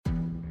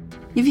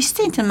Jag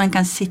visste inte att man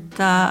kan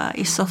sitta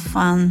i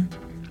soffan,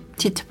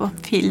 titta på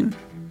film,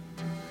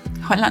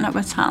 hålla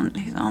någons hand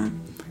liksom,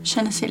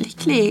 känna sig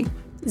lycklig.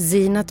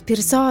 Zinat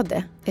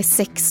Pirzadeh är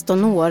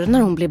 16 år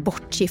när hon blir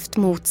bortgift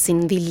mot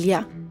sin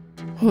vilja.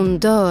 Hon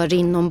dör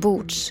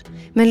inombords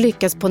men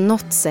lyckas på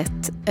något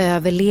sätt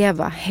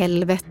överleva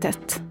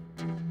helvetet.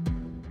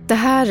 Det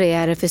här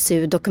är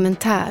RFSU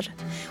Dokumentär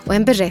och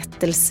en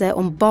berättelse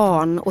om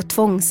barn och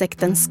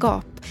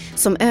tvångsäktenskap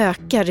som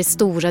ökar i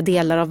stora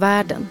delar av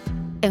världen.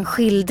 En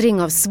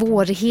skildring av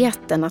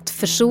svårigheten att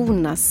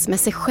försonas med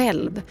sig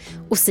själv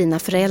och sina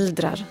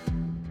föräldrar.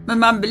 Men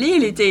man blir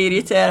lite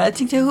irriterad. Jag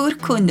tänkte, hur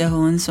kunde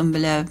hon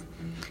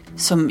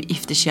som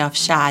gifter sig av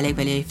kärlek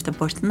vilja gifta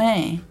bort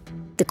mig?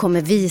 Det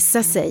kommer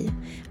visa sig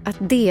att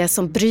det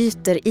som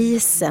bryter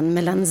isen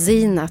mellan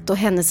Zinat och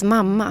hennes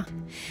mamma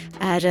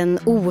är en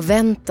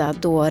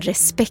oväntad och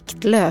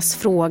respektlös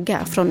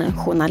fråga från en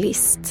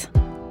journalist.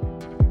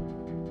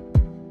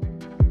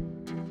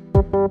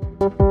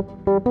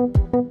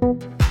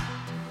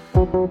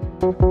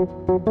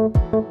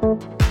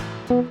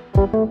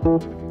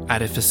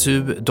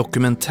 RFSU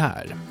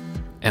Dokumentär.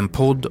 En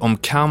podd om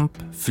kamp,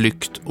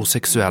 flykt och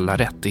sexuella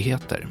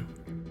rättigheter.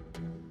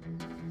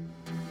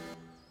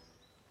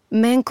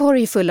 Med en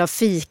korg full av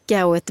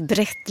fika och ett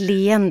brett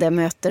leende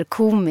möter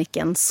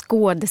komikern,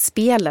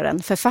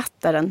 skådespelaren,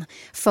 författaren,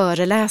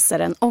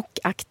 föreläsaren och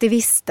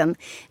aktivisten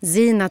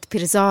Zinat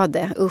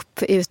Pirzadeh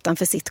upp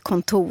utanför sitt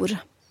kontor.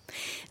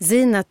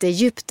 Zinat är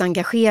djupt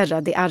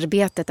engagerad i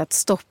arbetet att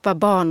stoppa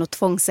barn- och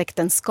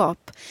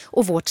tvångsäktenskap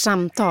och vårt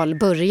samtal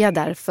börjar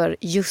därför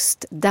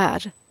just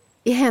där,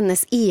 i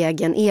hennes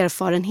egen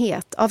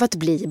erfarenhet av att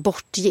bli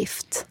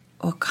bortgift.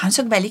 Och han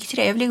såg väldigt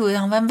trevlig ut,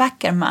 han var en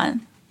vacker man.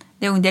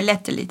 Det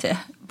underlättade lite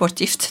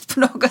bortgiftet på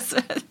något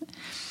sätt.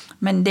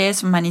 Men det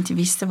som man inte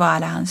visste var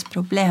alla hans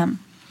problem.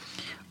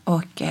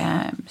 Och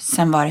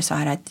sen var det så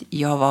här att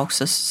jag var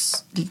också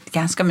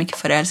ganska mycket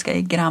förälskad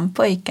i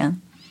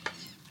grannpojken.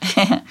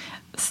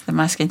 Så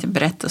man ska inte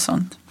berätta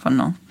sånt för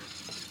någon.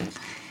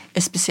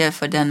 Speciellt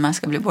för den man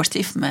ska bli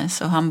bortgift med.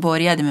 Så han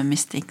började med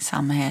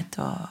misstänksamhet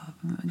och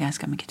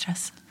ganska mycket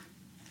stress.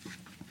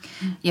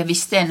 Jag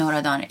visste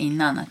några dagar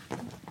innan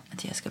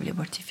att jag ska bli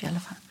bortgift i alla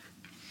fall.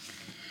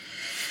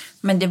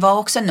 Men det var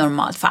också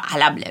normalt, för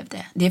alla blev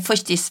det. Det är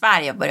först i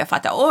Sverige jag började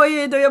fatta,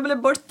 oj då jag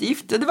blev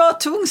bortgift. Det var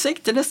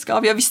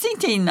tvångsäktenskap. Jag visste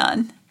inte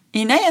innan.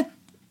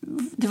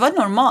 Det var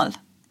normalt.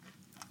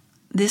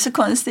 Det är så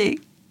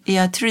konstigt.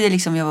 Jag trodde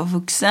liksom jag var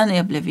vuxen och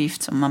jag blev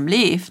gift som man blev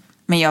gift.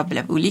 Men jag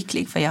blev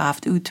olycklig för jag har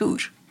haft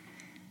otur.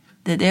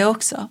 Det är det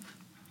också.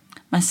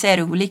 Man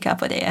ser olika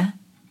på det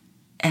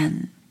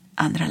än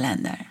andra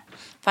länder.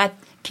 För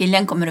att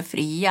killen kommer och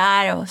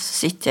friar och så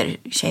sitter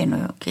tjejen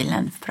och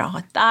killen och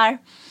pratar.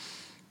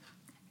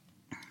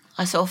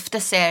 Alltså ofta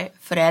ser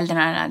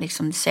föräldrarna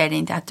liksom, ser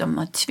inte att de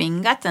har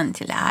tvingat den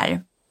till det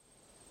här.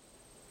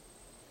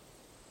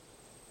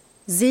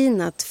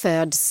 Zinat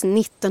föds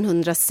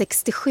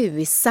 1967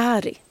 i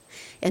Sari,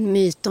 en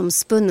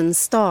mytomspunnen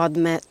stad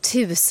med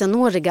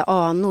 1000-åriga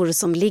anor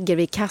som ligger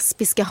vid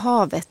Kaspiska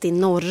havet i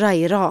norra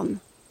Iran.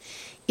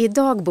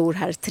 Idag bor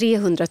här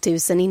 300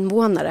 000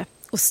 invånare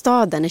och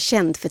staden är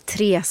känd för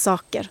 3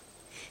 saker.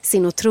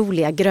 Sin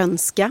otroliga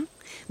grönska,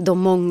 de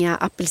många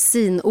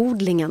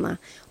apelsinodlingarna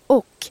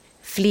och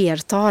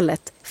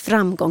flertalet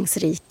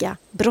framgångsrika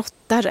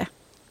brottare.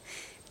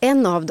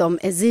 En av dem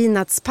är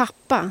Zinats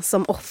pappa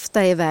som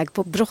ofta är iväg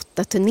på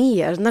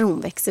brottarturnéer när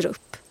hon växer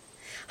upp.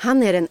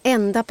 Han är den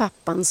enda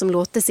pappan som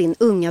låter sin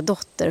unga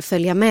dotter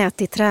följa med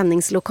till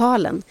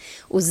träningslokalen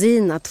och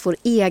Zinat får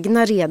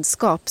egna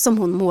redskap som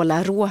hon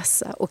målar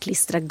rosa och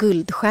klistrar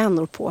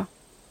guldstjärnor på.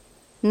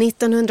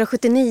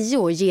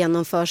 1979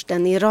 genomförs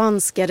den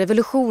iranska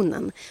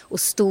revolutionen och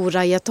stora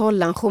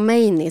ayatollan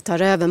Khomeini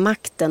tar över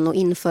makten och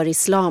inför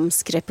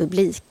islamsk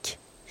republik.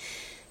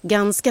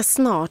 Ganska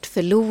snart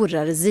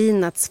förlorar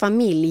Zinats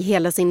familj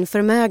hela sin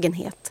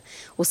förmögenhet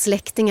och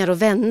släktingar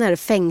och vänner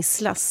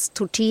fängslas,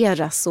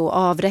 torteras och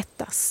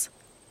avrättas.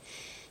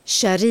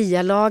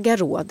 Sharia-lagar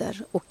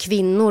råder och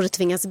kvinnor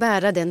tvingas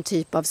bära den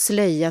typ av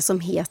slöja som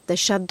heter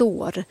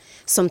chador,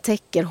 som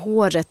täcker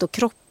håret och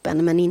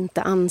kroppen men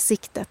inte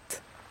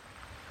ansiktet.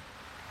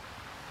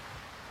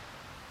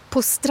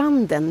 På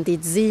stranden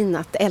dit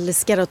Zinat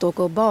älskar att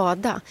åka och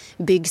bada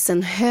byggs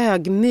en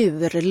hög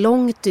mur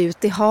långt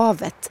ut i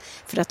havet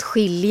för att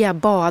skilja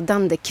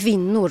badande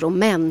kvinnor och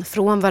män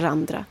från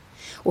varandra.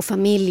 Och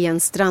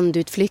familjens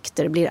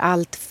strandutflykter blir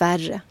allt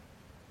färre.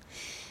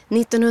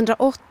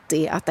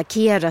 1980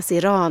 attackeras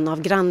Iran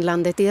av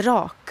grannlandet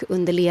Irak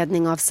under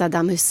ledning av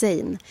Saddam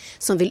Hussein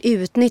som vill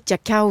utnyttja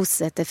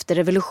kaoset efter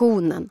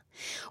revolutionen.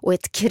 Och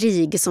ett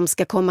krig som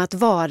ska komma att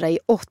vara i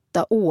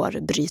 8 år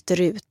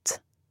bryter ut.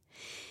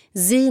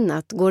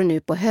 Zinat går nu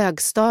på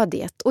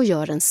högstadiet och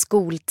gör en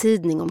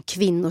skoltidning om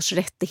kvinnors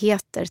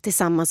rättigheter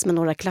tillsammans med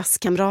några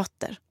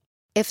klasskamrater.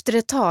 Efter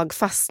ett tag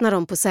fastnar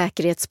de på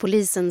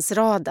säkerhetspolisens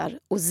radar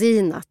och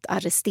Zinat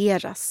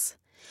arresteras.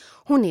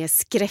 Hon är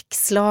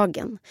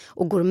skräckslagen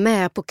och går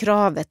med på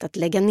kravet att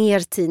lägga ner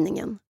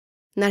tidningen.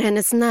 När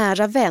hennes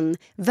nära vän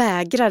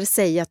vägrar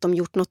säga att de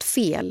gjort något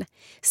fel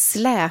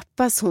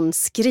släpas hon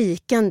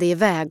skrikande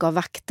iväg av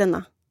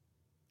vakterna.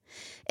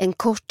 En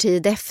kort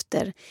tid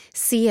efter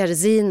ser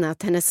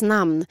Zinat hennes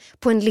namn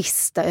på en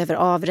lista över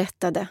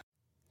avrättade.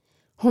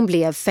 Hon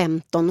blev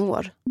 15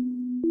 år.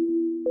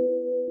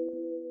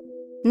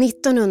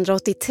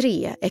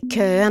 1983 är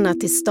köerna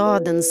till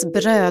stadens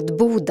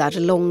brödbodar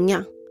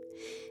långa.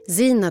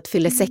 Zinat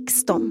fyller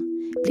 16,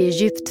 blir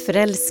djupt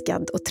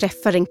förälskad och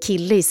träffar en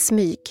kille i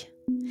smyg.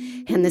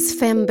 Hennes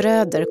 5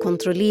 bröder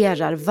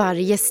kontrollerar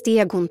varje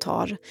steg hon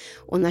tar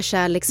och när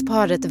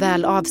kärleksparet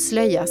väl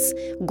avslöjas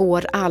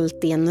går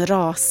allt i en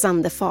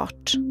rasande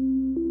fart.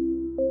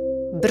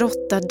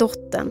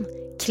 Brottardottern,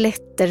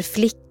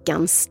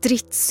 klätterflickan,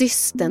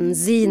 stridssystern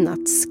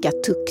Zinat ska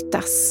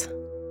tuktas.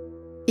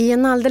 I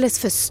en alldeles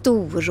för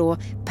stor och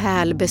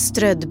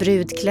pärlbeströdd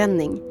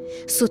brudklänning,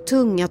 så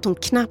tung att hon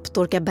knappt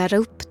orkar bära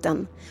upp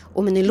den,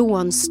 och med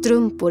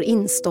nylonstrumpor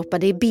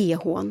instoppade i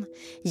BH:n,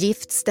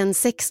 gifts den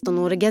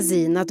 16-åriga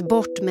Zinat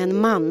bort med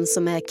en man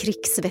som är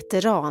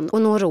krigsveteran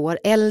och några år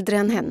äldre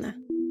än henne.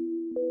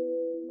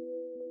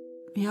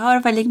 Jag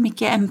har väldigt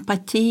mycket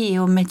empati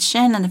och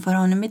medkännande för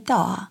honom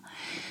idag.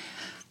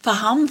 För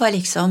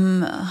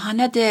han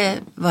hade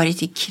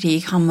varit i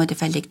krig, han mådde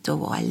väldigt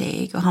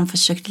dålig och han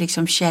försökte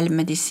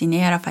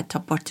självmedicinera för att ta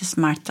bort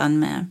smärtan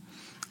med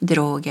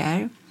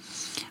droger.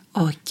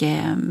 Och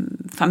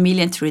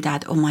familjen trodde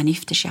att om han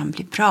gifter sig han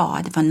blir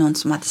bra. Det var någon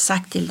som hade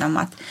sagt till dem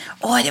att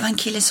det var en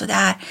kille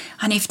sådär,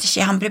 han gifter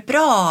sig, han blir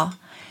bra.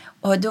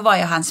 Och då var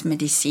jag hans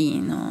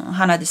medicin och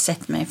han hade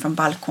sett mig från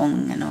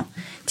balkongen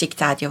och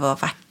tyckte att jag var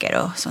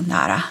vacker och sånt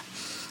där.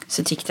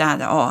 Så tyckte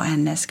han att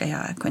henne ska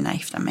jag kunna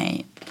gifta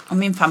mig. Och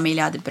min familj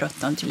hade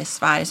bråttom till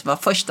Sverige, så var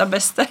första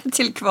bästa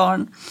till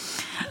kvarn.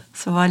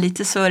 Så var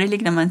lite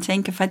sorgligt när man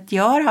tänker, för att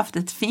jag har haft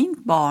ett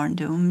fint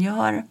barndom. Jag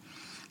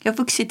har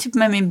vuxit upp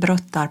med min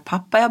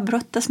brottarpappa, jag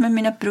brottas med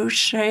mina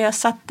brorsor. Jag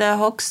satt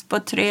högst på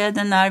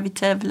träden när vi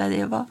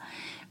tävlade.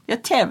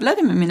 Jag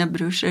tävlade med mina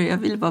brorsor, jag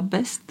ville vara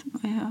bäst.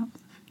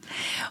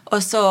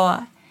 Och så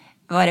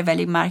var det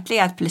väldigt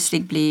märkligt att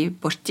plötsligt bli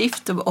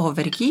bortgift och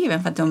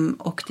övergiven, för att de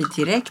åkte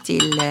direkt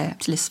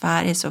till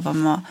Sverige, så var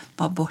man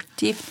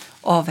bortgift,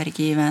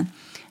 övergiven,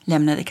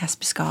 lämnade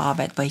Kaspiska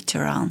havet, var i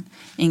Teheran.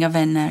 Inga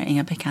vänner,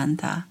 inga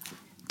bekanta.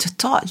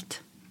 Totalt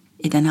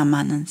i den här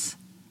mannens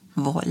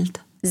våld.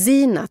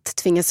 Zinat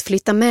tvingas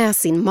flytta med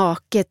sin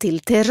make till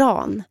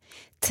Teheran,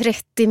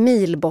 30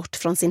 mil bort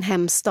från sin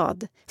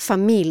hemstad,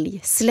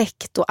 familj,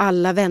 släkt och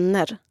alla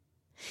vänner.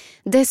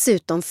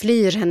 Dessutom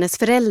flyr hennes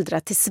föräldrar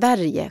till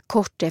Sverige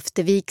kort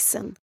efter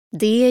vigseln.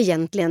 Det är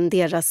egentligen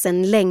deras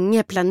sedan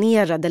länge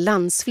planerade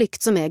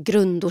landsflykt som är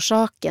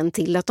grundorsaken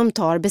till att de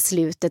tar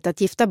beslutet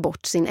att gifta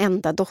bort sin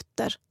enda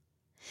dotter.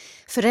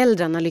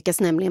 Föräldrarna lyckas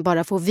nämligen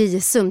bara få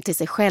visum till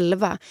sig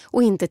själva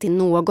och inte till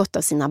något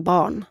av sina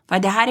barn.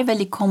 Det här är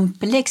väldigt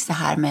komplext, det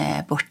här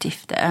med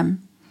bortgifte.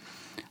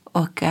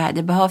 Och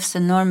det behövs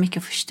enormt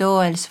mycket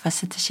förståelse för att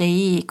sätta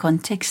sig i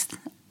kontext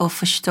och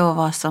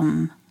förstå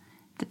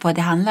vad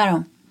det handlar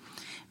om.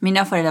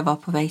 Mina föräldrar var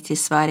på väg till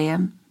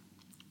Sverige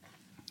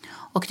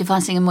och det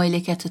fanns ingen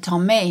möjlighet att ta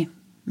mig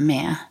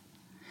med.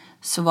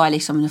 Så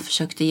de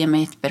försökte ge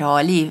mig ett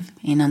bra liv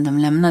innan de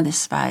lämnade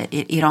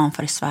Iran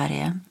för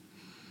Sverige.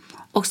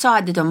 Och så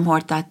hade de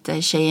hört att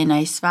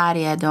tjejerna i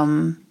Sverige,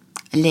 de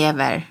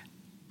lever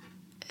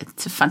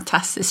ett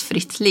fantastiskt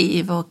fritt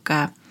liv och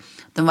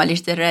de var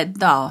lite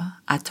rädda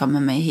att ta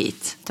med mig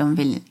hit. De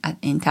vill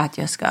inte att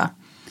jag ska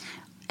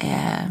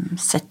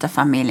sätta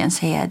familjens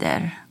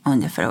heder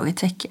under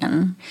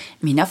frågetecken.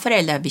 Mina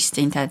föräldrar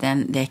visste inte att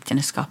det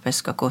äktenskapet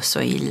ska gå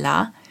så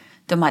illa.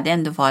 De hade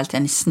ändå valt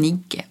en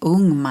snygg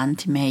ung man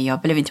till mig.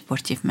 Jag blev inte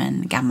bortgift med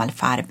en gammal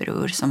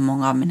farbror som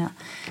många av mina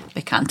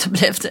bekanta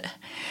blev det.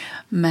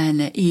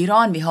 Men i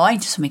Iran, vi har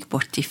inte så mycket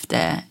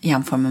bortgifte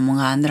jämfört med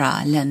många andra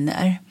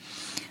länder.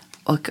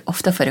 Och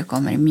ofta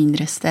förekommer i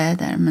mindre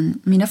städer. Men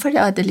mina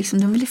föräldrar hade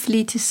de ville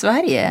fly till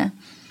Sverige.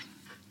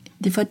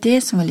 Det var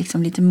det som var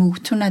lite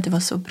motorn, att det var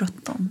så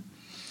bråttom.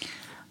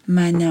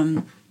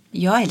 Men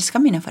jag älskar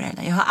mina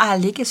föräldrar. Jag har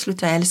aldrig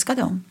slutat älska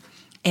dem.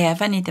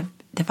 Även i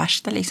det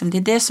värsta. Det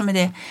är det som är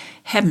det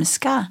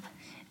hemska.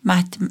 Med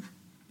att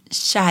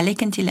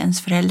kärleken till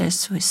ens föräldrar är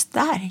så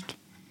stark.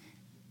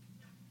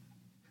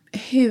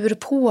 Hur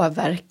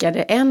påverkar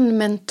det en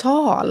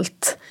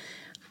mentalt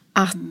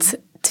att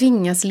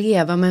tvingas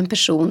leva med en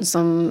person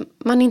som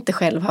man inte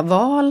själv har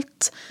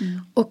valt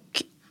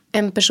och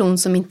en person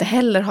som inte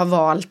heller har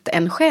valt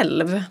en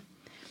själv?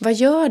 Vad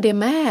gör det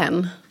med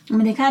en?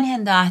 Men det kan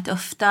hända att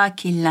ofta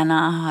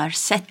killarna har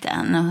sett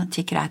en och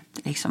tycker att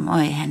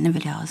henne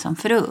vill jag ha som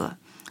fru.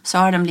 Så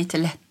har de lite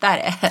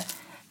lättare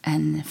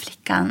än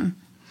flickan.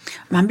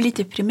 Man blir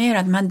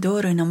deprimerad, man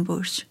dör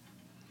inombords.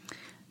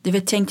 Det var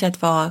tänkt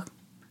att vara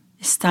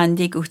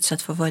ständigt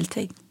utsatt för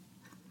våldtäkt.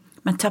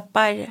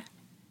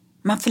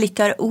 Man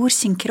flyttar ur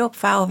sin kropp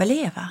för att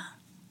överleva.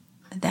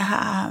 Det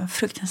här är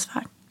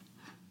fruktansvärt.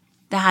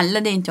 Det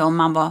handlade inte om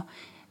man var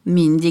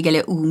myndig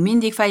eller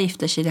omyndig för att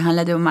gifta sig. Det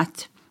handlade om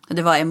att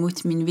det var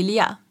emot min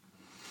vilja.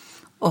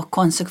 Och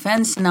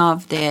konsekvenserna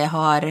av det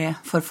har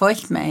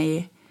förföljt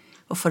mig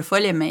och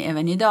förföljer mig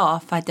även idag.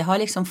 För att det har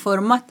liksom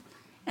format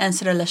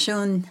ens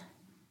relation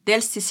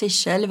dels till sig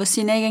själv och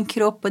sin egen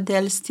kropp och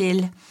dels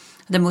till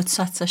det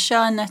motsatta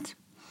könet.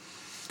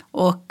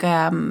 Och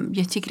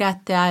jag tycker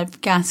att det är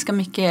ganska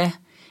mycket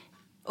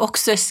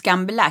också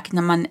skambelagt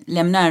när man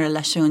lämnar en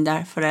relation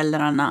där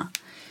föräldrarna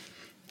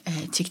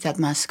tyckte att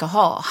man ska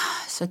ha.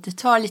 Så det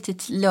tar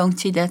lite lång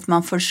tid att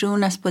man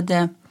försonas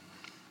både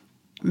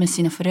med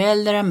sina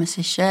föräldrar, med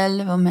sig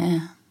själv och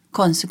med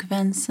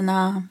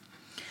konsekvenserna.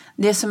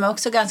 Det som är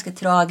också ganska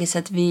tragiskt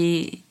att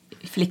vi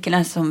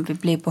flickorna som vi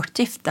blev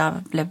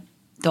bortgifta,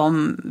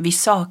 vi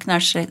saknar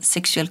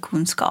sexuell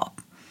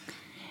kunskap.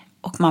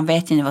 Och man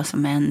vet inte vad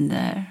som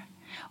händer.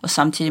 Och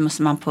samtidigt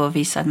måste man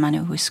påvisa att man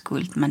är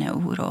oskuld, man är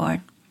orörd.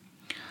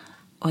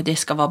 Och det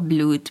ska vara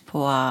blod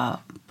på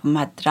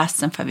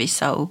madrassen för att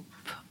visa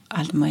upp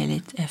allt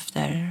möjligt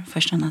efter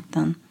första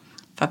natten.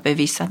 För att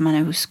bevisa att man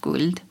är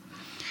oskuld.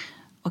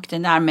 Och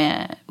den där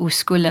med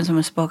oskulden som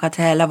har spåkat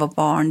hela vår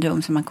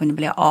barndom som man kunde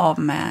bli av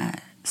med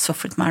så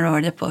fort man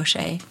rörde på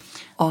sig.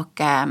 Och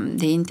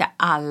det är inte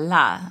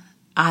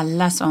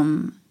alla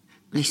som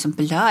liksom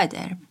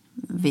blöder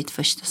vid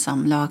första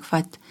samlag. För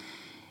att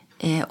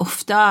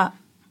ofta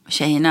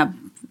tjejerna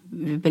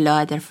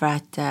blöder för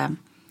att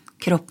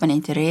kroppen är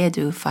inte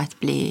redo för att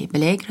bli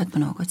belägrad på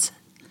något sätt.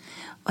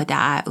 Och det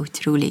är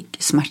otroligt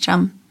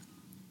smärtsamt.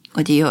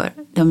 Och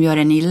de gör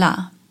en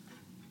illa.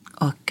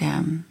 Och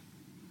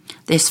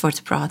det är svårt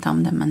att prata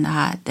om det, men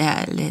det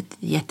är lite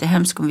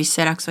jättehemskt. Och vi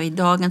ser också i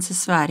dagens i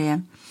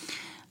Sverige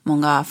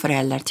många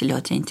föräldrar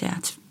tillåter inte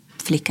att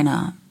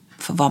flickorna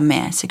får vara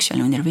med i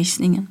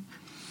sexualundervisningen.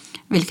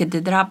 Vilket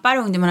det drabbar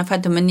ungdomarna för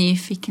att de är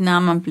nyfikna,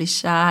 man blir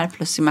kär,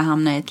 plötsligt man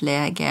hamnar i ett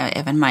läge,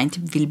 även man inte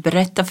vill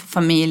berätta för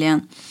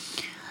familjen.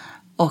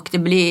 Och det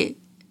blir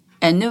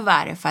ännu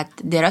värre för att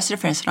deras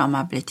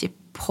referensramar blir typ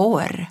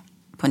porr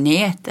på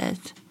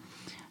nätet.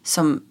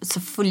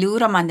 Så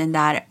förlorar man den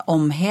där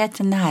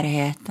omheten,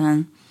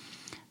 närheten,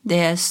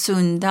 det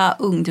sunda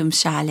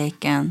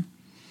ungdomskärleken,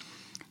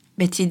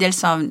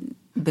 betydelse av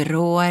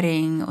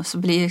beröring och så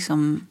blir det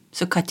liksom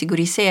så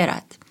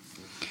kategoriserat.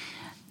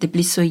 Det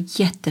blir så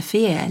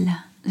jättefel.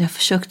 Jag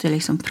försökte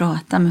liksom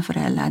prata med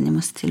föräldrar, ni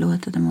måste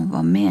tillåta dem att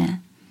vara med.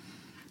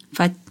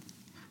 För att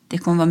det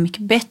kommer vara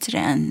mycket bättre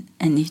än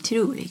ni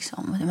tror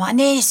liksom. Och de bara,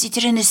 nej,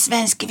 sitter en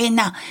svensk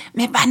kvinna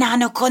med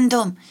banan och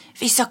kondom.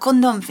 Vissa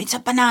kondom, vissa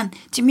banan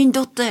till min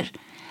dotter.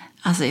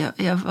 Alltså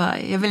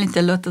jag vill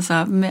inte låta så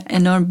här med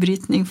enorm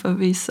brytning för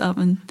vissa.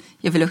 Men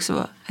jag vill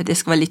också att det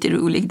ska vara lite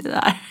roligt det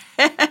där.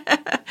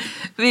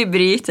 Vi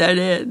bryter,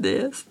 det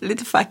är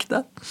lite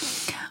fakta.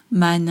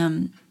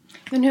 Men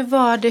hur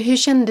var det? Hur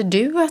kände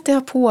du att det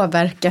har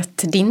påverkat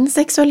din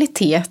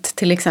sexualitet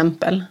till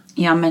exempel?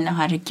 Ja men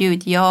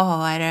herregud, jag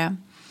har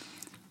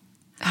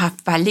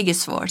haft väldigt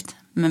svårt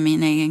med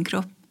min egen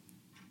kropp.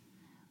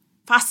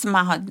 Fast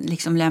man har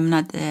liksom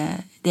lämnat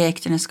det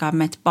äktenskap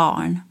med ett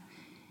barn.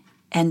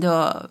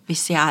 Ändå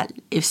visste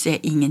jag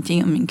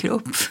ingenting om min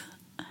kropp.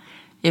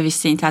 Jag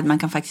visste inte att man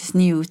kan faktiskt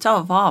njuta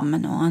av att vara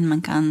med någon.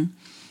 Man kan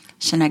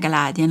känna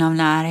glädjen av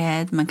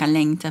närhet. Man kan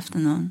längta efter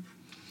någon.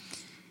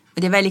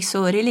 Och det är väldigt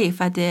sorgligt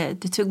för att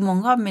det tog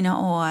många av mina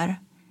år.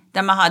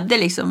 Där man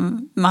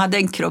hade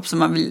en kropp som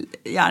man vill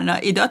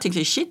gärna. Idag tycker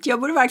jag, shit, jag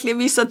borde verkligen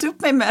visat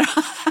upp mig mer.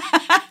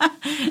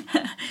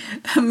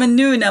 Men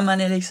nu när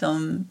man är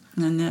liksom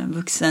en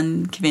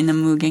vuxen kvinna,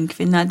 mogen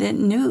kvinna.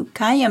 Nu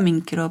kan jag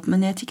min kropp.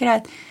 Men jag tycker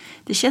att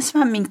det känns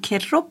som att min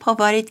kropp har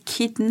varit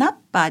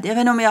kidnappad.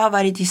 Även om jag har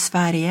varit i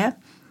Sverige.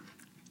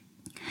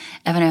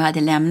 Även om jag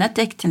hade lämnat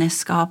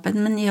äktenskapet.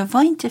 Men jag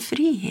var inte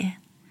fri.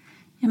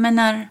 Jag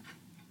menar,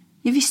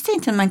 jag visste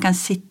inte att man kan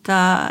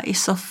sitta i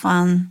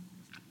soffan,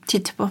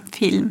 titta på en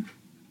film,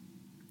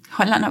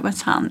 hålla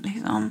någons hand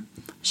liksom,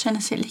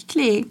 känna sig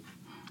lycklig.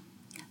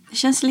 Det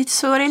känns lite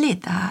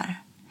sorgligt det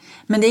här.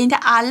 Men det är inte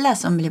alla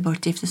som blir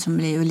bortgifta som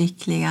blir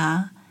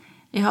olyckliga.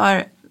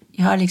 Jag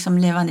har liksom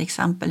levande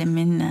exempel i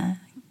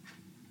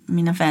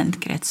mina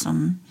vänkrets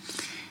som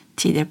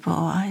tyder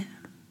på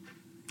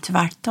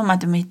tvärtom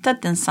att de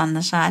hittat den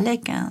sanna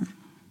kärleken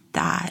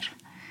där.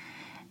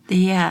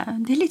 Det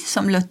är lite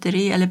som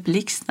lotteri eller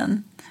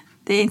blixten.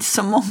 Det är inte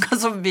så många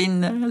som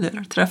vinner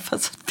eller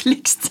träffas av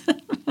blixten.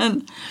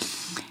 Men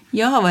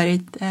jag har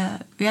varit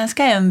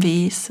ganska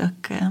envis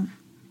och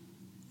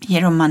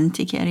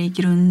romantiker i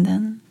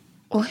grunden.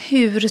 Och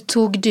hur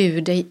tog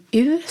du dig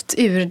ut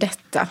ur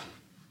detta?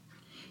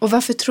 Och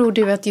varför tror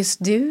du att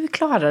just du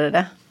klarade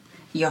det?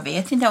 Jag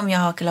vet inte om jag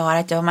har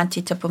klarat det. Om man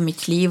tittar på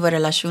mitt liv och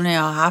relationer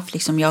jag har haft.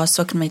 Liksom, jag har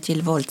sökt mig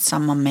till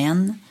våldsamma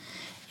män.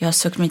 Jag har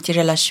sökt mig till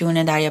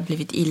relationer där jag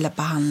blivit illa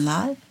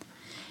behandlad.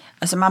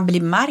 Alltså man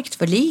blir märkt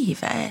för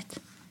livet.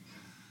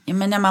 Jag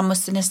menar man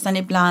måste nästan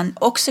ibland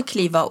också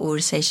kliva ur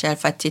sig själv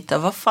för att titta.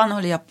 Vad fan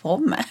håller jag på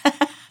med?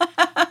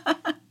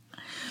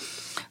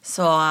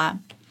 Så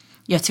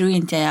jag tror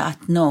inte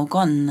att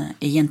någon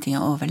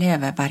egentligen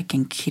överlever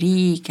varken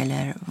krig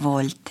eller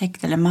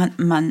våldtäkt. Eller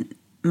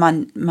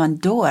man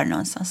dör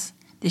någonstans.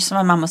 Det är som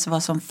att man måste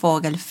vara som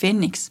fågel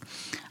Phoenix.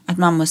 Att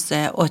man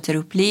måste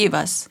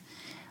återupplivas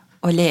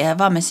och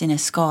leva med sina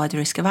skador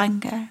och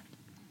skavanker.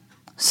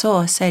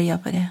 Så ser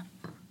jag på det.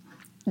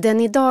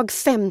 Den idag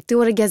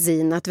 50-åriga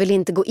Zinat vill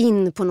inte gå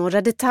in på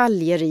några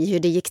detaljer i hur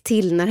det gick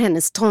till när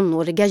hennes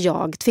tonåriga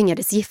jag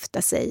tvingades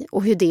gifta sig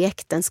och hur det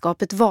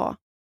äktenskapet var.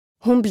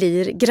 Hon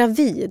blir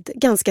gravid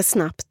ganska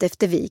snabbt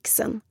efter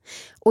vigseln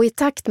och i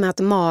takt med att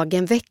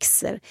magen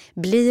växer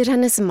blir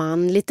hennes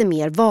man lite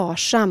mer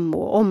varsam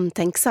och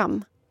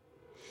omtänksam.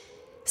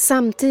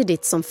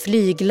 Samtidigt som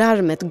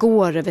flyglarmet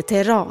går över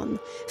Teheran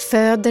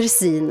föder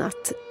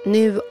Zinat,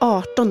 nu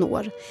 18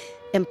 år,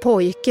 en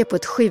pojke på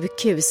ett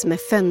sjukhus med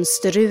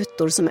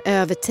fönsterrutor som är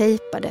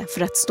övertejpade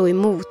för att stå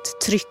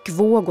emot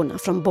tryckvågorna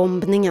från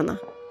bombningarna.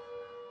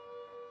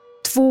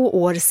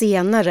 2 år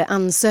senare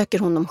ansöker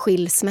hon om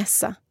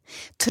skilsmässa,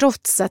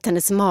 trots att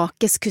hennes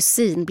makes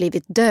kusin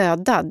blivit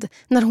dödad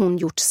när hon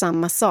gjort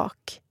samma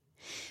sak.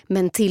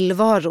 Men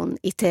tillvaron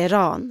i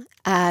Teheran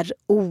är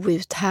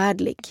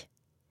outhärdlig.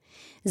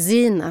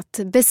 Zinat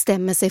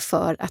bestämmer sig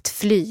för att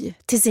fly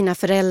till sina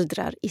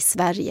föräldrar i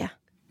Sverige.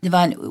 Det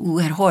var en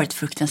oerhört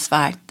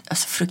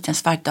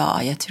fruktansvärd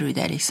dag. Jag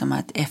trodde liksom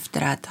att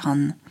efter att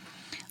han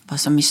var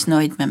så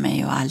missnöjd med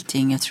mig och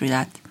allting. Jag trodde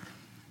att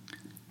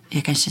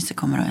jag kanske inte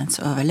kommer att ens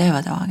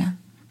överleva dagen.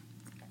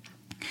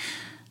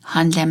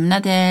 Han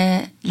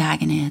lämnade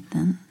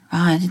lägenheten.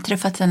 Han hade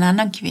träffat en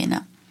annan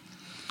kvinna.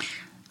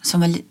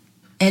 Som var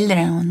äldre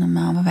än honom,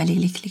 men han var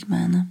väldigt lycklig med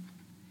henne.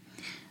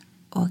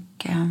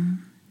 Och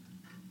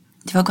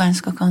det var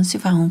ganska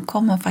konstigt för hon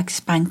kom och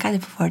faktiskt bankade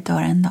på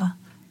fördörren då.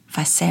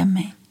 För att se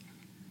mig.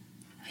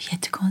 Det var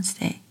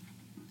jättekonstigt.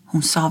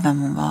 Hon sa vem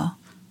hon var.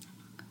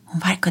 Hon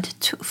verkade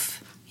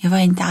tuff. Jag var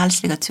inte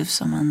alls lika tuff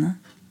som henne.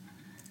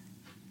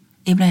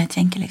 Ibland jag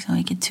tänker liksom,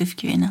 vilken tuff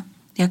kvinna.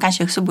 Jag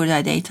kanske också borde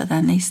ha dejtat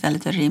henne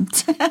istället och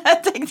rymt.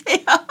 Tänkte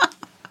jag.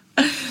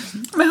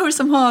 Men hur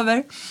som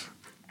haver.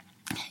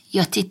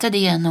 Jag tittade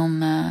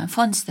igenom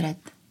fönstret.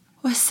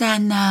 Och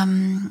sen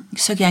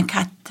såg jag en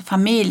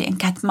kattfamilj, en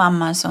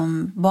kattmamma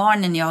som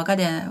barnen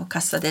jagade och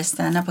kastade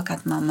stenar på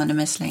kattmamman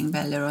med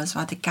slängbällor. Och så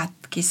hade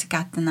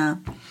kissekatterna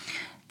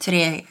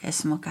 3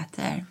 små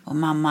katter. Och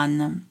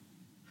mamman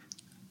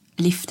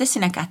lyfte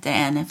sina katter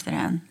en efter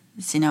en,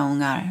 sina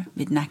ungar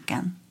vid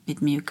nacken,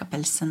 vid mjuka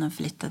pälsen och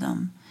flyttade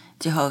dem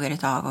till högre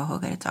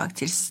tag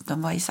tills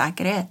de var i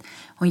säkerhet.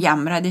 Hon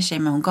jamrade sig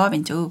men hon gav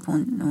inte upp.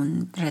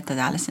 Hon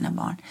räddade alla sina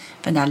barn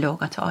från det här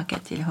låga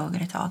taket till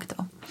högre tak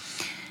då.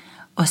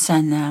 Och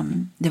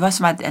sen, det var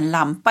som att en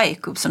lampa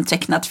gick upp som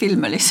tecknat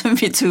filmer liksom i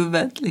mitt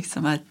huvud.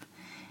 Liksom att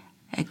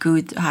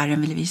Gud,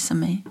 Herren ville visa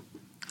mig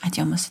att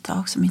jag måste ta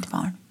också mitt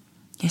barn.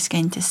 Jag ska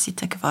inte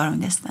sitta kvar om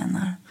det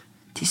stannar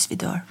tills vi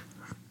dör.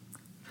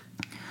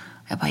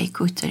 Jag bara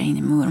gick ut och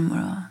ringde mormor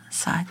och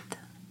sa att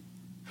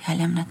jag har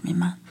lämnat min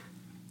man.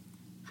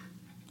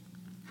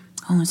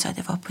 Och hon sa att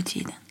det var på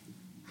tiden.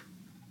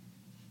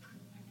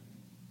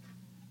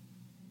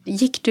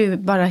 Gick du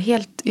bara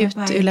helt ut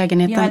ur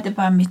lägenheten? Jag hade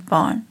bara mitt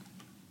barn.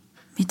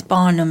 Mitt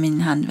barn och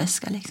min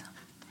handväska liksom.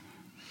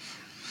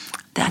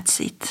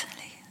 That's it.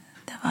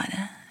 Det var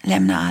det.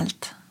 Lämna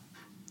allt.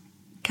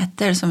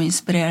 Katter som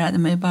inspirerade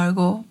mig bara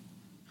gå.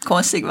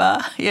 Konstigt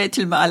va? Jag är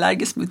till och med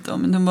allergisk mot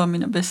dem. Men de var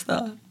mina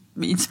bästa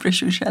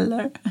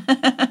inspirationskällor.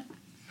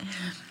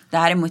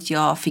 Däremot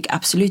jag fick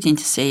absolut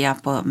inte säga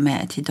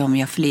till dem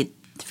jag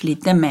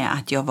flydde med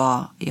att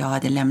jag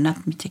hade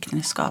lämnat mitt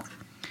äktenskap.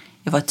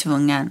 Jag var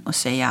tvungen att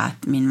säga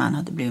att min man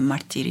hade blivit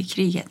martyr i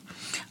kriget.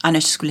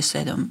 Annars skulle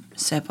de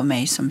se på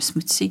mig som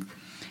smutsig.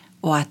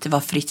 Och att det var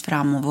fritt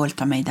fram och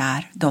våldta mig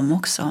där, de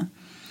också.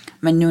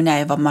 Men nu när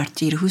jag var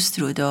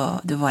martyrhustru,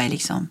 då var jag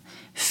liksom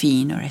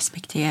fin och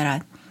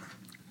respekterad.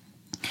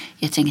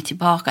 Jag tänker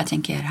tillbaka och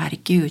tänker,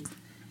 herregud,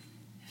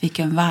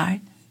 vilken värld,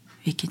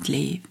 vilket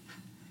liv.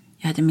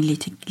 Jag hade min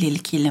lilla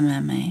kille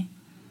med mig.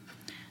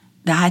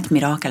 Det här är ett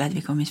mirakel att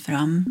vi kommit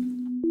fram.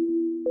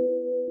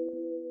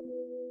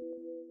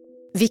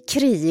 Vid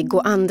krig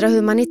och andra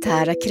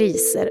humanitära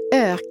kriser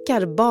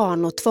ökar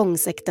barn- och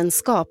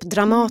tvångsäktenskap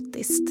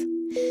dramatiskt.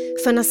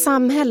 För när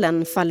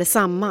samhällen faller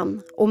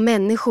samman och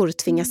människor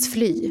tvingas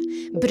fly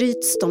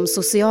bryts de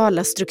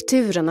sociala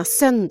strukturerna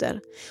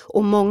sönder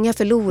och många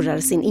förlorar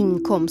sin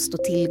inkomst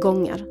och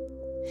tillgångar.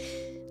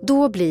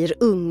 Då blir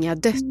unga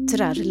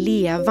döttrar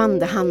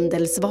levande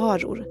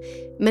handelsvaror,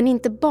 men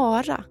inte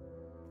bara.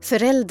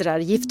 Föräldrar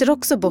gifter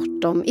också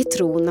bort dem i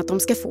tron att de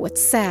ska få ett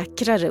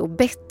säkrare och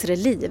bättre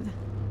liv.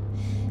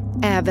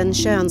 Även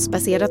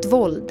könsbaserat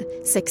våld,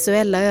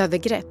 sexuella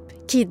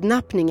övergrepp,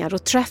 kidnappningar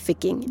och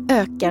trafficking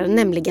ökar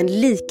nämligen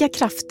lika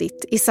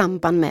kraftigt i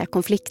samband med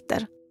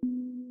konflikter.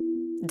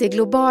 Det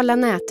globala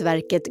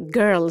nätverket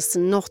Girls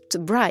Not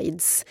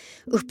Brides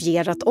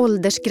uppger att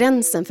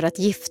åldersgränsen för att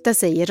gifta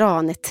sig i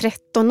Iran är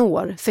 13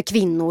 år för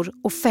kvinnor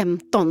och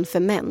 15 för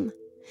män.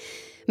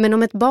 Men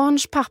om ett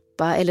barns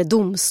pappa eller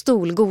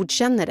domstol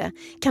godkänner det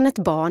kan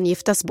ett barn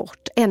giftas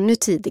bort ännu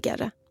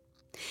tidigare.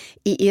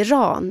 I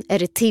Iran är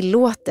det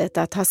tillåtet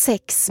att ha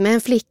sex med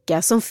en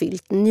flicka som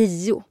fyllt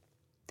 9.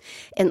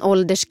 En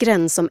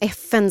åldersgräns som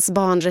FNs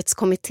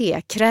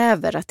barnrättskommitté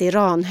kräver att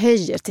Iran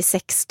höjer till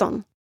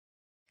 16.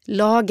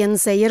 Lagen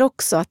säger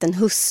också att en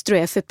hustru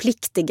är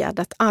förpliktigad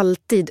att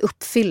alltid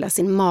uppfylla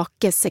sin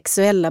makes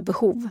sexuella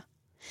behov.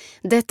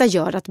 Detta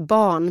gör att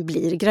barn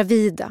blir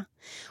gravida,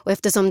 och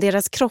eftersom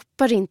deras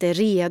kroppar inte är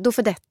redo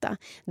för detta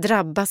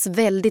drabbas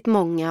väldigt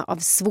många av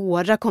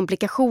svåra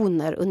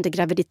komplikationer under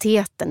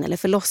graviditeten eller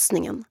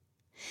förlossningen.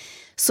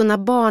 Så när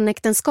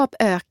barnäktenskap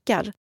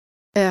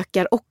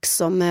ökar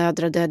också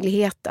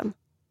mödradödligheten.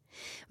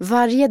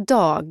 Varje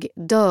dag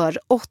dör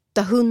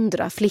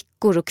 800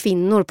 flickor och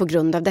kvinnor på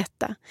grund av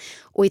detta,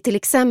 och i till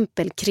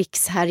exempel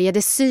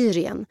krigshärjade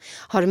Syrien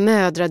har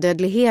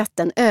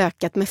mödradödligheten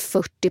ökat med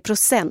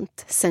 40%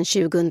 sedan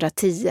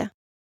 2010.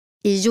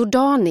 I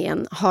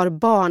Jordanien har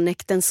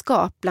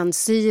barnäktenskap bland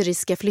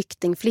syriska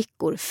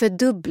flyktingflickor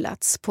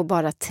fördubblats på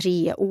bara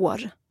 3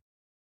 år.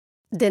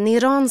 Den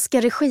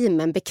iranska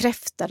regimen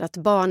bekräftar att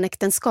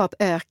barnäktenskap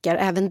ökar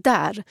även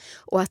där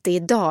och att det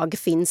idag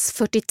finns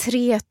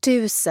 43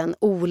 000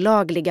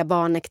 olagliga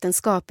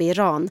barnäktenskap i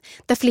Iran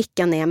där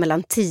flickan är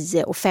mellan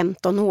 10 och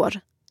 15 år.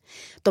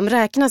 De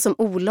räknas som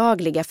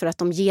olagliga för att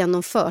de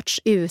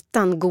genomförts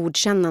utan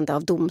godkännande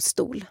av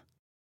domstol.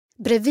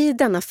 Bredvid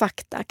denna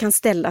fakta kan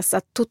ställas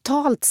att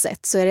totalt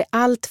sett så är det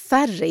allt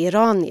färre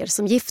iranier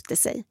som gifter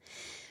sig.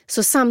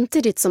 Så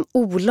samtidigt som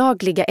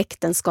olagliga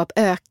äktenskap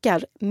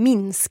ökar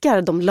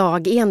minskar de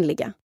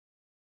lagenliga.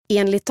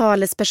 Enligt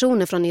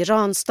talespersoner från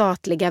Irans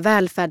statliga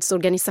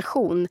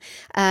välfärdsorganisation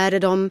är det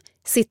de,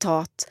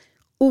 citat,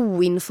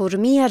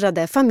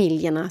 oinformerade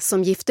familjerna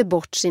som gifter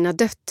bort sina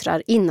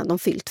döttrar innan de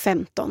fyllt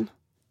 15.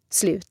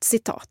 Slut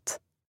citat.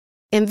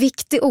 En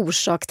viktig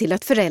orsak till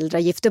att föräldrar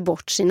gifter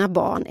bort sina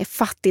barn är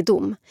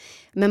fattigdom,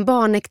 men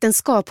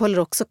barnäktenskap håller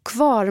också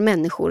kvar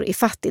människor i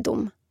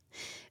fattigdom.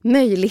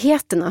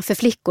 Möjligheterna för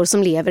flickor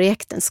som lever i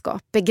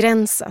äktenskap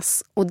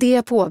begränsas och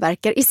det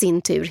påverkar i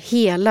sin tur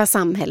hela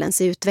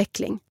samhällens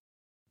utveckling.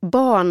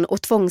 Barn-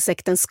 och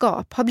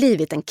tvångsäktenskap har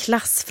blivit en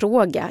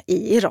klassfråga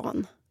i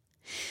Iran.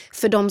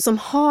 För de som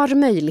har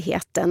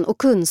möjligheten och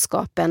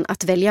kunskapen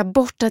att välja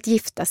bort att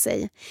gifta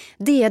sig,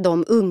 det är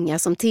de unga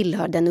som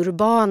tillhör den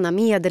urbana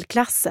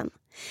medelklassen.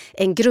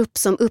 En grupp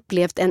som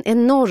upplevt en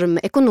enorm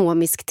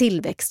ekonomisk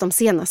tillväxt de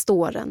senaste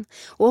åren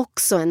och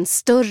också en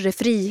större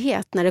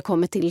frihet när det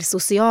kommer till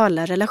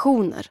sociala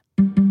relationer.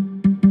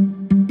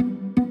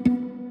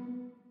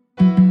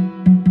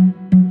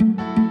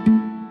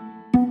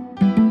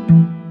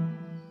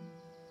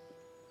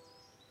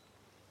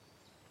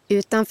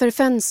 Utanför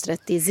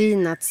fönstret i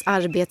Zinats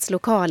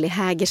arbetslokal i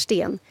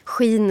Hägersten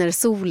skiner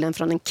solen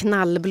från en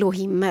knallblå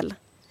himmel.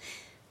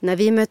 När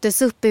vi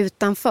möttes upp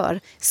utanför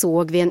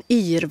såg vi en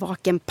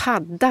yrvaken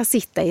padda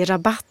sitta i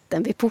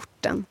rabatten vid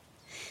porten.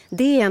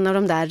 Det är en av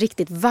de där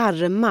riktigt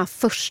varma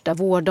första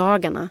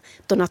vårdagarna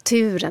då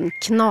naturen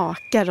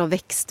knakar av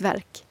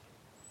växtverk.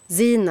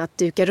 Zinat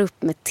dukar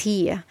upp med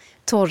te,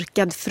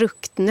 torkad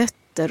frukt,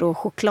 nötter och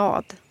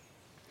choklad.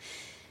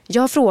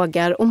 Jag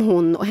frågar om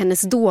hon och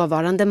hennes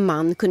dåvarande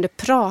man kunde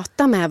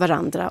prata med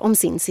varandra om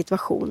sin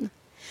situation.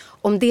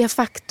 Om det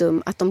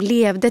faktum att de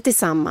levde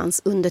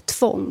tillsammans under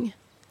tvång.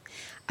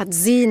 Att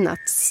Zinat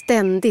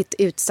ständigt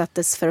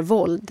utsattes för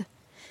våld.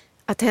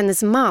 Att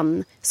hennes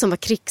man, som var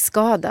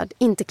krigsskadad,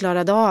 inte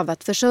klarade av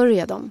att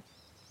försörja dem.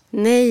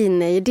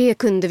 Nej, det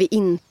kunde vi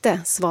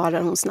inte,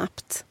 svarar hon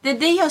snabbt. Det är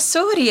det jag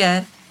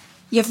sörjer.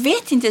 Jag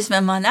vet inte ens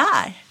vem man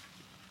är.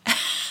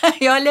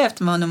 Jag har levt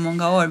med honom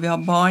många år. Vi har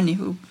barn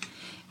ihop.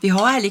 Vi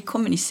har aldrig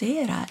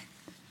kommunicerat.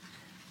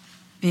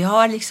 Vi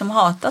har liksom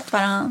hatat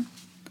varandra.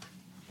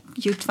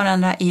 Gjort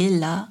varandra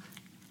illa.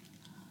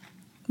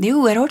 Det är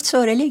oerhört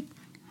sorgligt.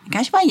 Han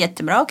kanske var en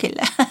jättebra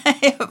kille.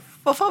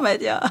 Vad fan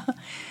vet jag.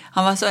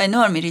 Han var så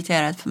enormt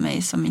irriterad för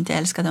mig som inte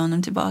älskade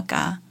honom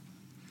tillbaka.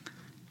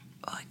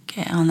 Och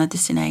han hade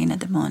sina egna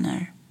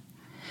demoner.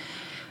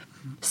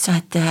 Så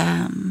att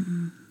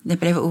det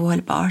blev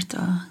ohållbart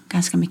och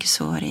ganska mycket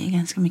sorg,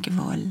 ganska mycket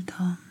våld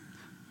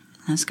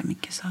och ganska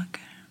mycket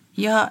saker.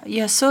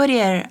 Jag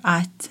sörjer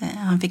att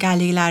han fick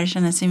aldrig lära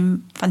känna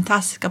sin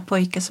fantastiska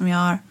pojke som jag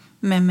har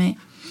med mig.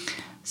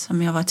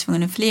 Som jag var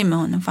tvungen att fly med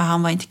honom för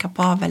han var inte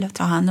kapabel att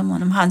ta hand om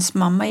honom. Hans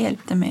mamma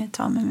hjälpte mig att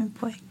ta med min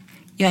pojke.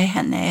 Jag är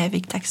henne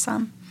evigt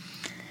tacksam.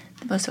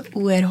 Det var så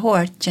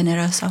oerhört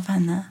generös av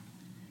henne.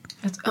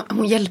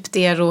 Hon hjälpte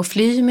er att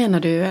fly menar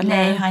du? Eller?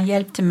 Nej, han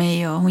hjälpte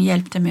mig och hon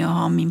hjälpte mig att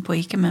ha min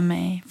pojke med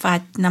mig. För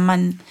att när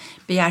man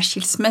begär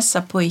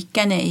skilsmässa,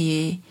 pojken är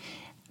i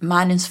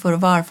mannens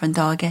förvar från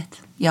dag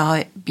ett. Jag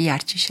har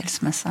begärt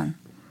skilsmässan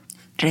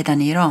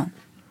redan i Iran.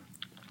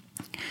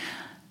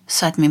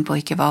 Så att min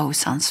pojke var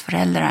hos hans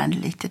föräldrar en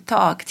litet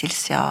tag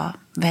tills jag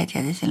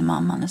vädjade till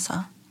mamman och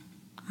sa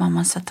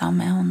mamma ska ta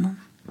med honom.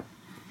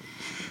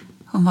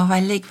 Hon var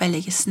väldigt,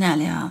 väldigt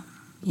snäll.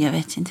 Jag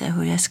vet inte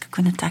hur jag ska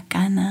kunna tacka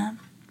henne.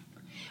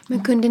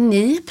 Men kunde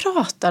ni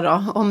prata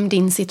då om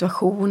din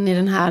situation i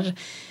det här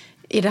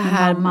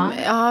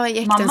i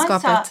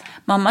äktenskapet?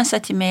 Mamma sa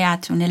till mig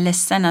att hon är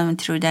ledsen och hon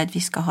trodde att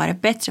vi ska ha det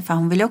bättre. För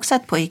hon ville också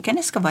att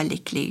pojkarna ska vara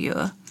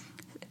lyckliga.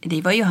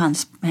 Det var ju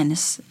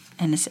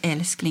hennes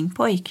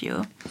älsklingpojk ju.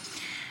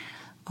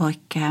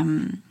 Och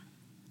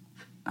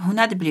hon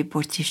hade blivit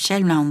bortgift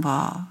själv när hon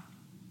var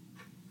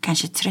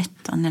kanske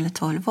 13 eller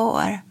 12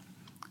 år.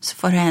 Så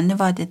för henne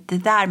var det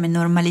där med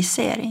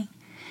normalisering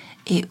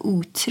är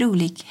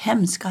otroligt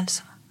hemskt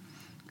alltså.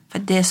 För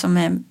det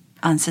som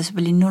anses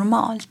bli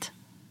normalt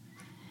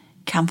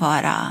kan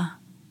vara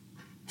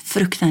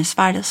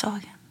fruktansvärda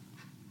saker.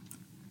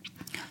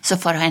 Så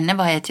för henne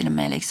var jag till och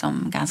med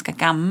liksom ganska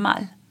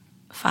gammal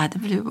för att det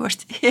blev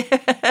bort.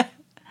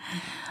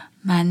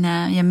 Men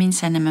jag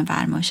minns henne med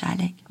värme och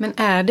kärlek. Men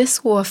är det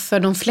så för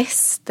de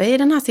flesta i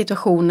den här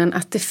situationen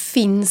att det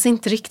finns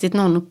inte riktigt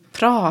någon att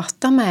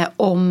prata med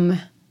om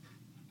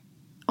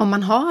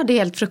man har det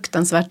helt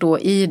fruktansvärt då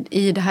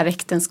i det här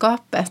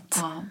äktenskapet?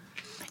 Ja.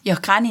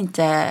 Jag kan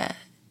inte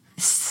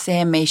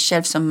se mig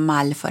själv som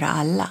mall för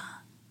alla.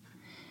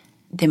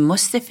 Det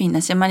måste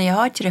finnas. Jag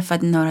har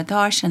träffat några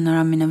dagar sedan några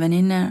av mina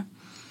vänner.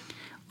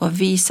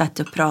 Och vi satt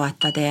och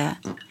pratade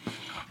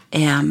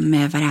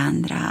med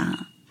varandra.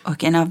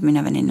 Och en av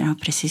mina vänner har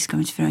precis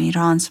kommit från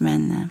Iran som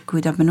en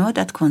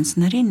gudabenådad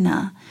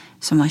konstnärinna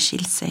som har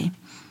skilt sig.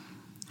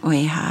 Och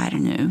är här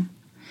nu.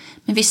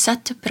 Men vi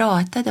satt och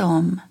pratade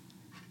om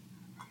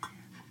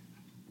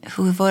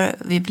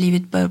hur vi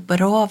blivit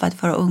berövad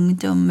för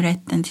ungdom,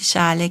 rätten till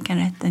kärleken,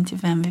 rätten till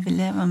vem vi vill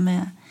leva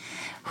med.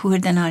 Hur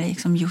den har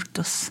liksom gjort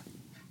oss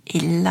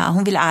illa.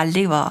 Hon vill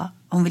aldrig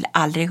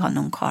ha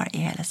någon karl i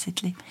hela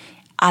sitt liv.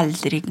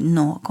 Aldrig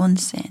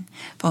någonsin.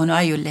 För hon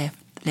har ju levt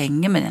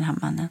länge med den här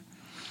mannen.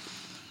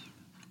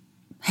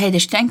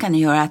 Hederstänkande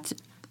gör att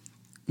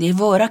det är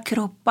våra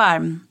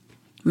kroppar,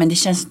 men det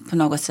känns på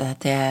något sätt att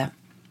det är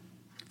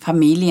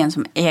familjen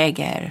som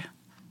äger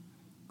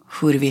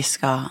hur vi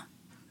ska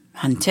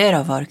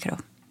hantera vår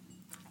kropp.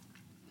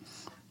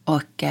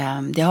 Och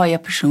det har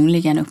jag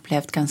personligen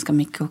upplevt ganska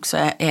mycket också.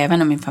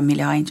 Även om min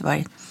familj har inte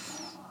varit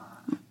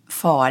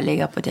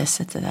farliga på det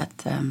sättet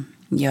att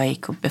jag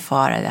gick och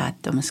befarade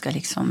att de ska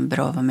liksom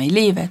beröva mig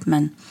livet.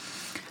 Men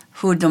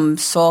hur de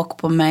såg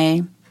på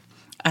mig,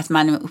 att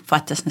man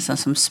uppfattas nästan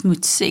som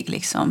smutsig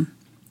liksom.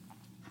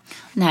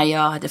 När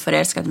jag hade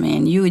förälskat mig i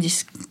en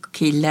judisk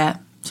kille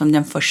som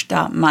den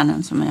första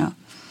mannen som jag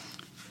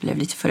blev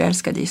lite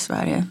förälskad i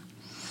Sverige.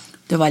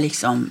 Det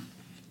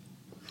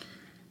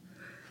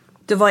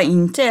var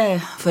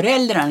inte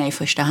föräldrarna i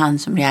första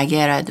hand som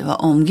reagerade. Det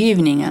var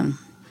omgivningen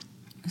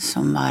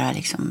som bara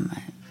liksom,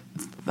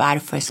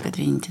 varför ska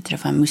du inte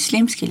träffa en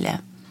muslimsk kille?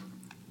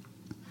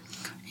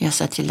 Jag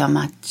sa till dem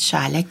att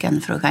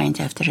kärleken frågar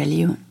inte efter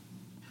religion.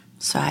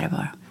 Så är det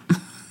bara.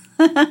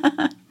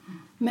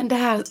 Men det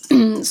här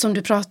som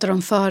du pratade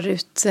om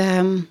förut,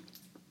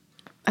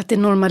 att det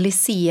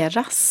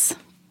normaliseras,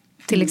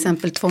 till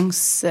exempel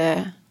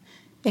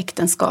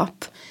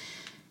tvångsäktenskap.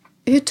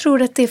 Hur tror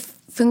du att det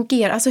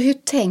fungerar? Alltså hur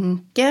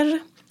tänker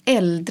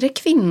äldre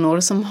kvinnor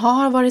som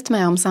har varit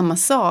med om samma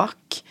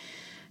sak?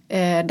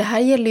 Det här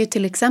gäller ju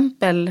till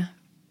exempel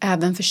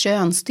även för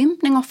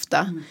könsstympning ofta.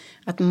 Mm.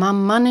 Att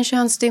mamman är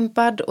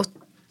könsstympad och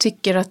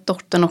tycker att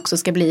dottern också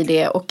ska bli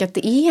det. Och att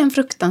det är en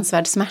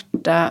fruktansvärd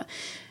smärta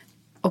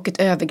och ett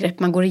övergrepp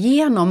man går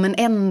igenom. Men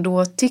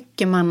ändå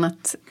tycker man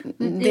att...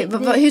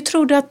 hur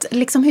tror du att...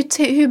 Liksom,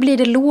 hur blir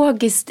det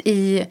logiskt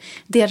i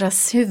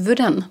deras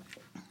huvuden?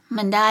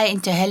 Men det är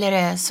inte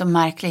heller så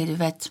märkligt, du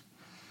vet.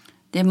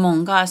 Det är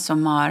många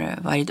som har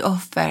varit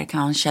offer,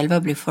 kan själva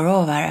bli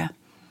förövare.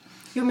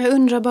 Jo, men jag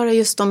undrar bara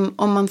just om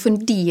man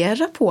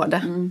funderar på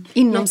det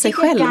inom sig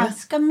själv. Jag tycker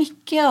ganska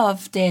mycket av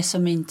det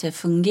som inte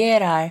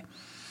fungerar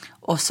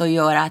och så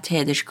gör att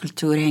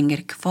hederskultur hänger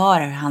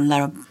kvar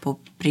handlar om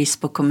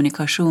brist på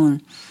kommunikation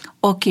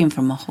och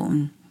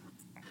information.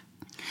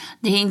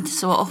 Det är inte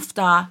så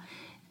ofta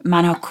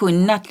man har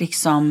kunnat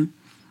liksom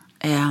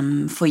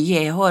få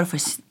gehör för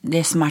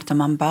det smärta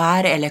man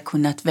bär eller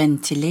kunnat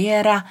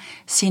ventilera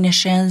sina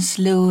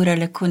känslor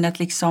eller kunnat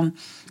liksom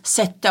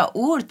sätta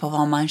ord på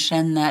vad man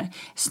känner.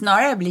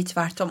 Snarare blir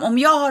tvärtom. Om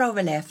jag har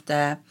överlevt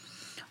det,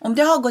 om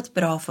det har gått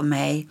bra för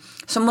mig,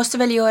 så måste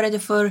väl göra det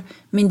för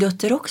min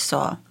dotter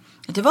också.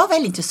 Det var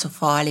väl inte så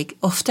farligt.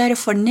 Ofta är det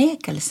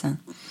förnekelsen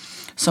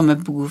som är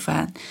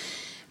boven.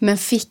 Men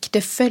fick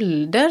det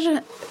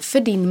följder för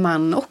din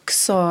man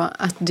också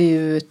att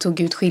du tog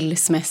ut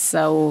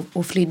skilsmässa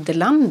och flydde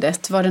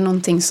landet? Var det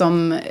någonting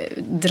som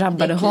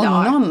drabbade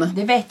honom?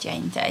 Det vet jag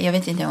inte. Jag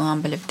vet inte om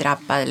han blev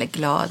drabbad eller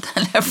glad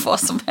eller vad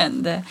som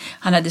hände.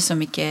 Han hade så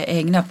mycket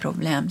egna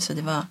problem så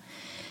det var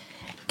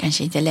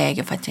kanske inte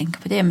läge för att tänka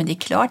på det. Men det är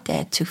klart det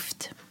är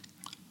tufft.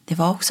 Det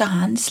var också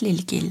hans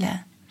lillkille.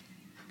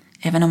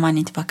 Även om han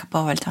inte var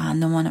kapabel att ta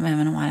hand om honom,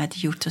 även om han hade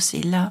gjort oss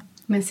illa.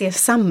 Men ser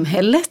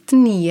samhället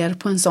ner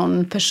på en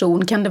sån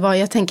person? Kan det vara,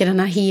 jag tänker den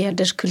här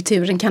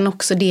hederskulturen, kan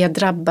också det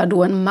drabba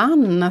då en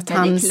man? Att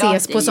han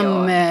ses på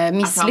som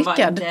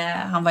misslyckad?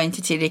 Han var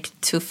inte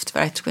tillräckligt tufft för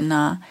att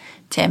kunna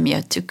tämja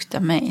och tukta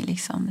mig.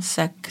 Liksom.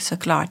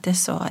 Såklart det är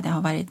så. Det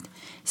har varit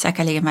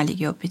säkerligen väldigt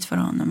jobbigt för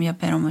honom. Jag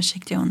ber om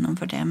ursäkt till honom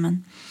för det.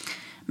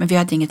 Men vi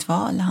hade inget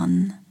val.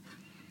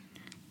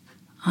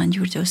 Han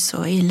gjorde oss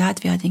så illa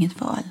att vi hade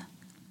inget val.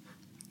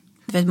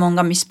 Du vet,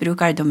 många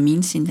missbrukare, de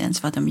minns inte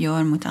ens vad de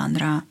gör mot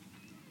andra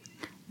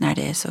när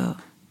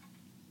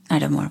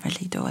de mår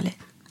väldigt dåligt.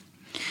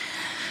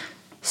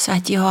 Så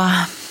att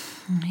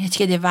Jag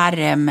tycker det är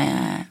värre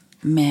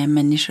med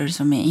människor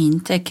som är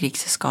inte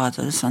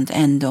krigsskadade och sånt.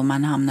 Ändå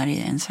man hamnar i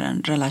en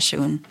sån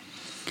relation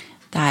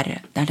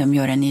där de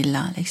gör en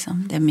illa.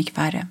 Liksom. Det är mycket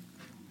värre.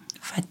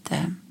 För att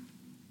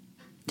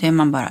då är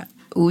man bara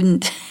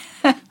ond.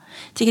 Jag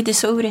tycker det är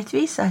så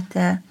orättvist att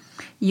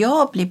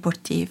jag blir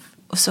bortgiv.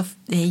 Och så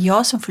det är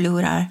jag som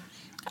förlorar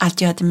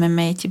allt jag hade med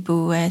mig till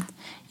boet.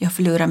 Jag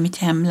förlorar mitt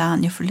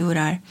hemland. Jag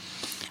förlorar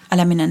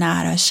alla mina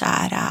nära och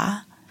kära.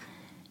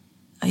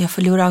 Och jag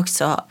förlorar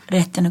också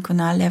rätten att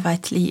kunna leva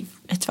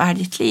ett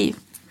värdigt liv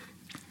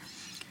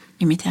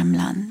i mitt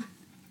hemland.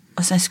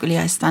 Och sen skulle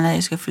jag stanna där.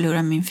 Jag skulle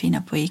förlora min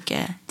fina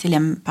pojke till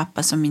en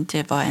pappa som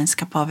inte var ens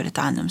kapabel att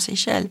ta hand om sig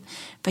själv.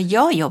 För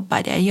jag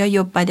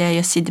jobbade,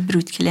 jag sydde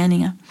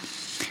brudklänningar.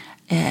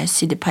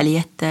 Sydde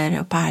paljetter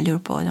och pärlor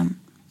på dem.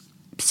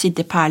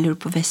 Sydde pärlor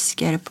på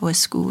väskor, på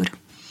skor.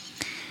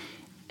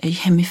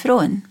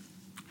 Hemifrån.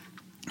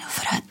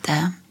 För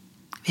att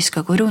vi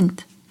ska gå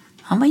runt.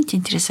 Han var inte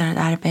intresserad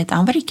av arbete.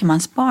 Han var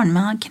rikemansbarn,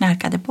 men han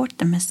knarkade bort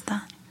det mesta.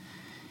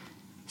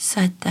 Så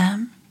att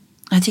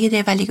jag tycker det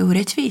är väldigt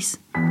orättvist.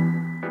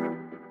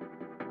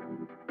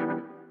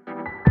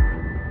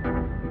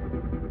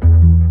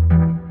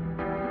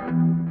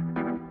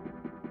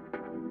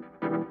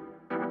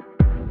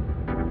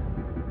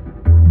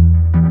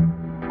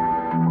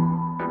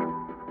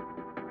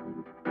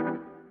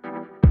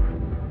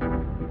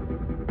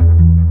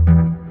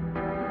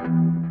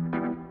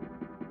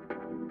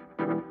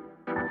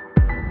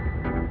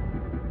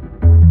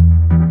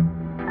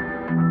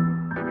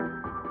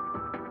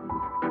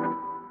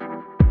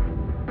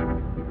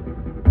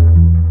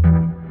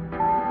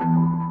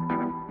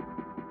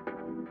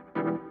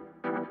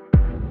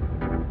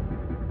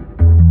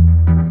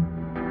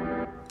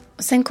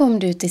 Sen kom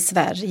du till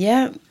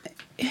Sverige.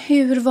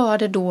 Hur var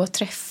det då att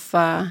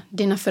träffa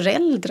dina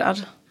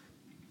föräldrar?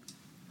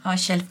 Ja,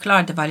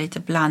 självklart. Det var lite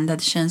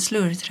blandade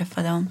känslor att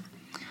träffa dem.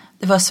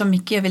 Det var så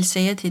mycket jag ville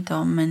säga till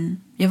dem,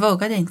 men jag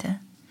vågade inte.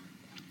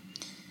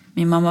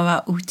 Min mamma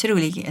var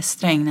otroligt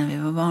sträng när vi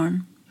var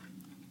barn.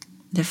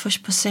 Det är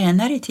först på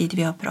senare tid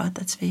vi har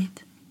pratats vid.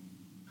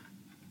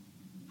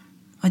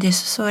 Och det är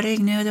så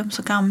sorgligt, nu är de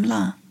så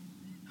gamla.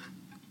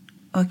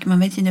 Och man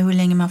vet inte hur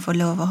länge man får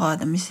lov att ha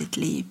dem i sitt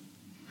liv.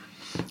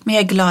 Men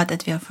jag är glad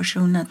att vi har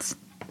försonats.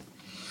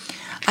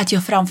 Att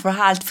jag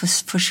framförallt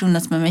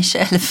försonats med mig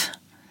själv.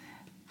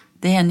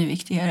 Det är ännu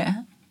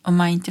viktigare. Om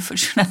man inte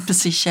försonat med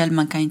sig själv,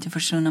 man kan inte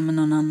försona med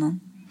någon annan.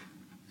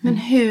 Men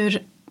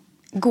hur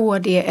går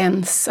det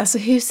ens? Alltså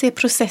hur ser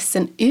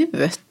processen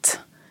ut?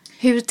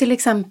 Hur till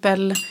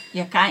exempel...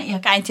 Jag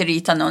kan inte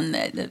rita någon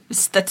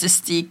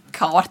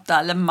statistikkarta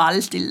eller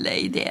mall till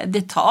dig.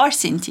 Det tar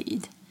sin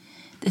tid.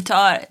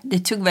 Det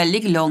tog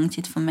väldigt lång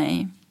tid för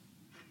mig.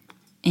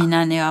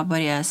 Innan jag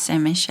började se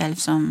mig själv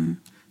som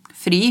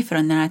fri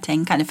från den här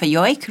tänkande. För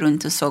jag gick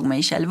runt och såg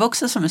mig själv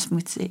också som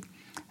smutsig.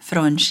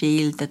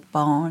 Frånskild, ett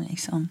barn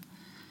liksom.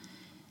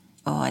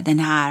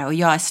 Och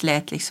jag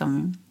slet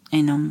liksom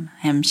inom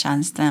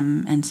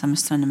hemtjänsten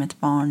ensamstående med ett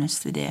barn och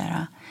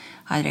studera.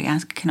 Hade det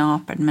ganska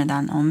knapert med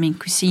den. Och min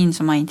kusin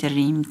som har inte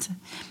rymt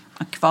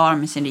och kvar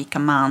med sin rika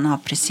man har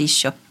precis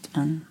köpt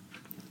en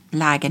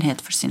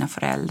lägenhet för sina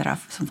föräldrar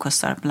som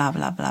kostar bla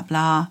bla bla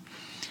bla.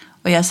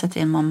 Och jag sa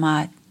till mamma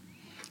att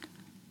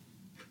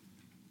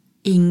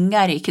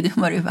inga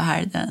rikedomar i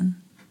världen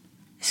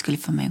skulle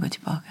få mig att gå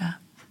tillbaka.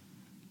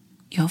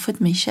 Jag har fått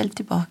mig själv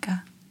tillbaka.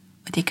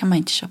 Och det kan man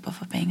inte köpa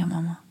för pengar,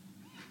 mamma.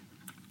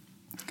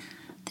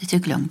 Det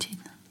tog lång tid.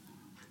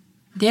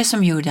 Det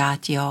som gjorde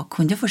att jag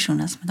kunde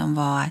försonas med dem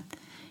var att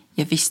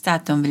jag visste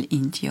att de vill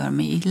inte göra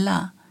mig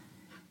illa.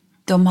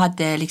 De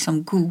hade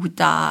liksom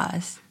goda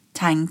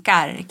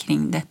tankar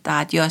kring detta.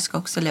 Att jag ska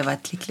också leva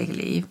ett lyckligt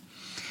liv.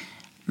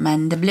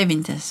 Men det blev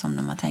inte som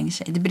de har tänkt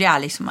sig. Det blir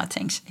aldrig som de har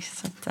tänkt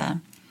sig.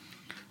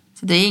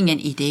 Så det är ingen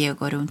idé att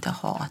gå runt och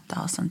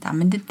hata och sånt där.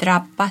 Men det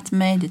drabbat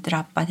mig. Det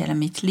drabbat hela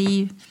mitt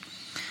liv.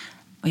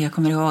 Och jag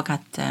kommer ihåg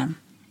att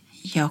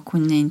jag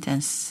kunde inte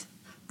ens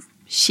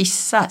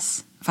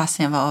kyssas fast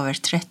jag var över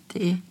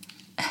 30.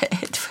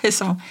 Det var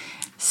som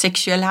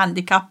sexuell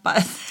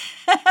handikappad.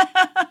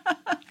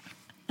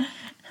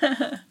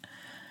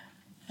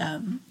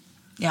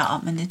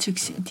 Ja, men det tog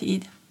sin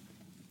tid.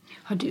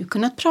 Har du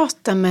kunnat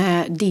prata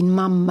med din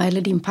mamma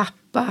eller din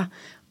pappa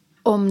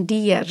om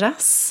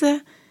deras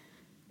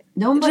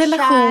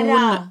relation?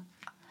 Kära.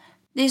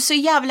 Det är så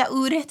jävla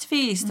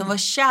orättvist. De var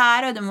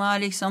kära, de har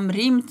liksom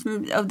rymt.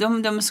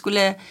 De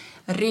skulle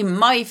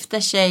rymma och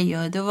gifta sig.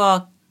 Och det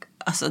var,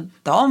 alltså,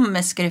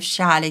 de skrev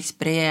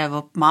kärleksbrev.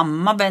 Och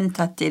mamma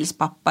väntar tills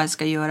pappa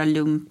ska göra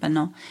lumpen.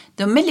 Och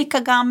de är lika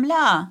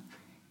gamla.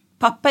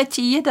 Pappa är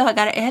 10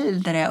 dagar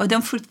äldre. Och de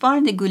är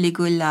fortfarande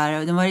gulligullar.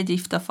 Och de har varit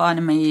gifta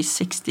fan med i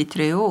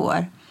 63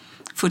 år.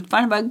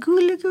 Fortfarande bara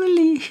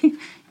gullig.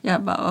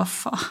 Jag bara, vad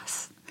fan.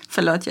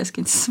 Förlåt, jag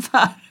ska inte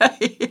svära.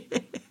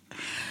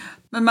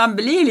 Men man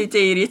blir lite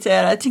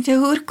irriterad. Jag tänkte,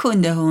 hur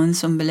kunde hon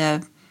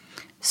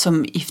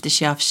som gifte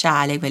sig av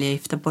kärlek vilja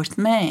gifta bort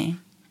mig?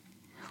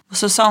 Och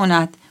så sa hon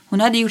att hon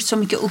hade gjort så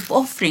mycket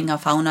uppoffringar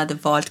för hon hade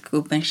valt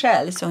gubben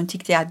själv. Så hon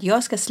tyckte att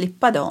jag ska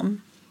slippa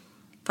dem.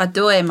 För att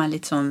då är man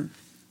liksom,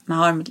 man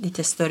har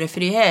lite större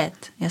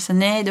frihet. Jag sa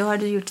nej, då har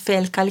du gjort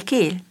fel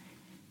kalkyl.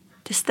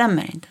 Det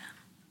stämmer inte.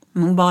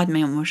 Hon bad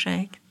mig om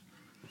ursäkt.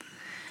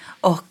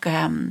 Och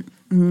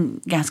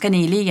ganska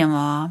nyligen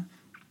var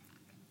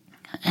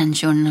en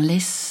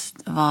journalist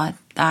var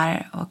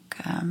där och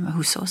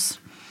hos oss.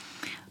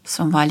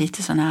 Som var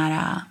lite sån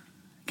här,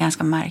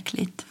 ganska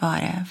märkligt var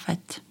det. För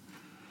att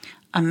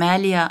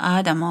Amelia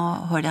Adam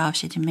hörde av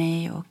sig till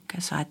mig och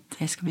sa att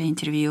jag ska bli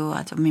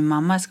intervjuad. Och min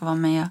mamma ska vara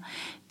med.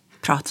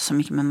 Jag pratade så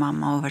mycket med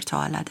mamma och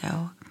övertalade.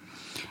 Och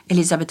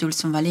Elisabeth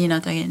Olsson Wallin har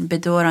tagit en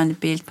bedårande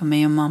bild på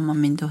mig och mamma och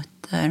min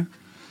dotter.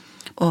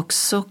 Och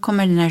så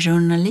kommer den här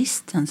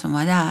journalisten som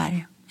var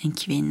där, en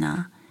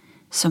kvinna,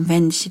 som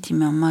vänder sig till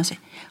mamma och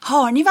säger: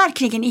 har ni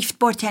verkligen gift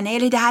bort henne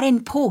eller det här är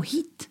en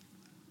påhitt?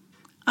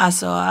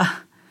 Alltså,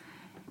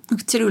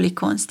 otroligt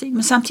konstigt.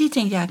 Men samtidigt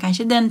tänkte jag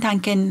kanske den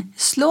tanken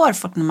slår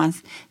fort när man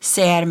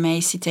ser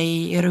mig sitta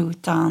i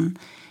rutan,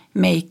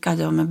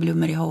 makead och med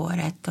blommor i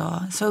håret.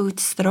 Och så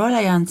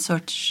utstrålar jag en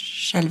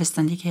sorts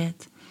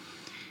självständighet.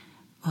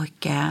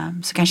 Och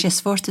så kanske det är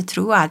svårt att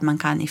tro att man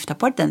kan gifta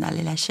bort den där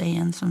lilla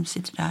tjejen som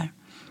sitter där.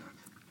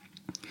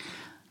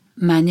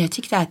 Men jag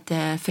tyckte att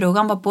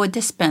frågan var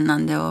både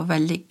spännande och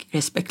väldigt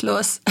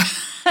respektlös.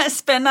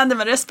 Spännande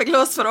men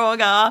respektlös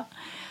fråga.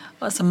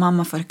 Och så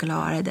mamma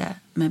förklarade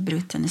med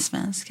bruten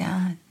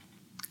svenska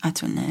att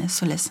hon är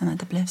så ledsen att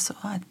det blev så.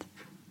 Att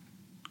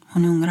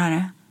hon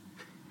ångrade.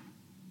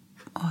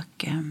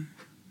 Och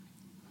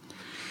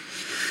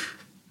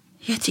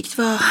jag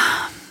tyckte det var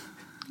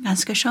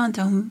ganska skönt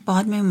att hon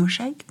bad mig om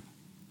ursäkt.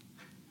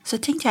 Så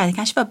tänkte jag att det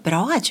kanske var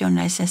bra att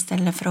journalisten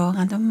ställde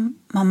frågan.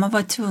 Mamma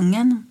var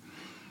tvungen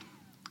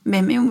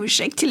med mig om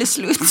ursäkt till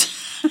slut.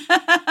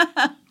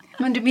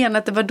 Men du menar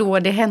att det var då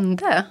det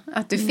hände?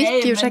 Att du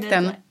fick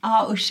ursäkten?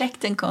 Ja,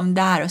 ursäkten kom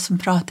där och så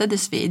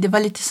pratades vi. Det var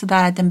lite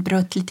sådär att den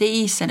bröt lite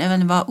isen. Även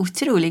det var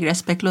otroligt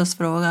respektlös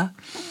fråga.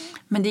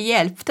 Men det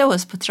hjälpte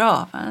oss på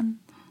traven.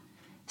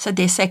 Så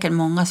det är säkert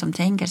många som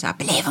tänker så här: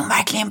 blev hon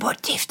verkligen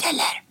bortgift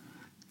eller?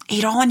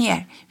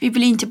 Iranier, vi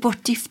blir inte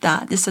bortgifta.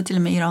 Det sa till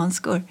och med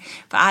iranskor.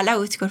 För alla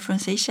utgår från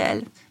sig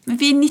själv. Men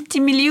vi är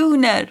 90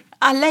 miljoner.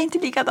 Alla är inte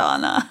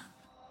likadana.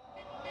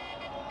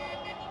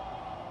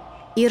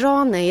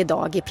 Iran är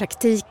idag i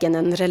praktiken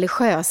en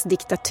religiös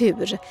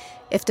diktatur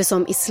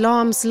eftersom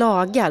islams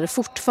lagar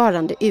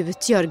fortfarande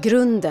utgör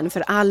grunden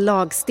för all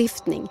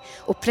lagstiftning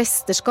och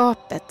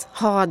prästerskapet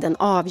har den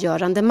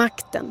avgörande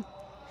makten.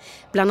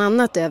 Bland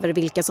annat över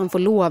vilka som får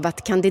lov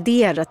att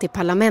kandidera till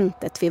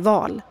parlamentet vid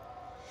val.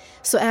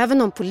 Så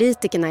även om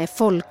politikerna är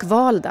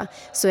folkvalda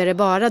så är det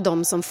bara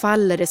de som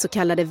faller det så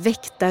kallade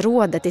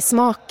väktarrådet i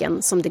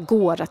smaken som det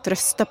går att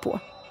rösta på.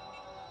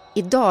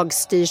 Idag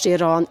styrs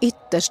Iran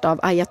ytterst av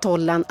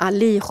ayatollan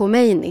Ali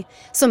Khomeini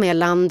som är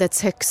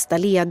landets högsta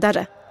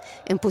ledare.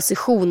 En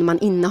position man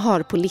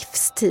innehar på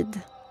livstid.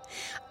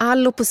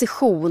 All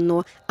opposition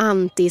och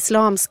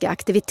anti-islamska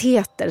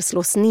aktiviteter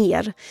slås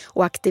ner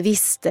och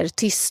aktivister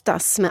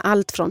tystas med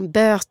allt från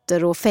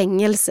böter och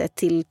fängelse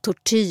till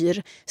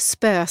tortyr,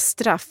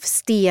 spöstraff,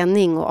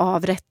 stening och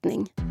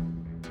avrättning.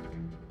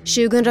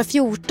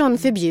 2014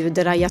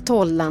 förbjuder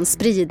ayatollan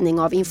spridning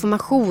av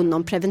information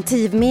om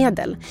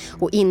preventivmedel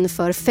och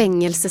inför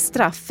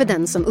fängelsestraff för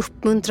den som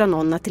uppmuntrar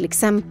någon att till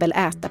exempel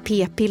äta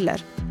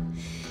p-piller.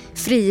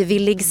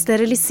 Frivillig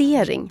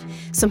sterilisering,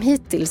 som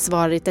hittills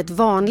varit ett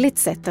vanligt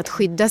sätt att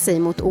skydda sig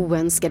mot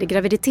oönskade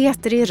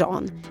graviditeter i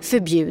Iran,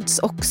 förbjuds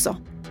också.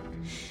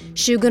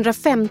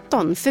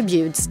 2015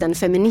 förbjuds den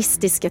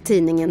feministiska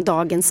tidningen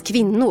Dagens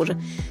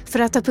kvinnor för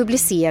att ha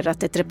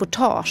publicerat ett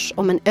reportage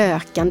om en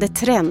ökande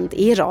trend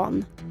i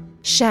Iran.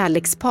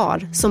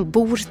 Kärlekspar som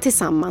bor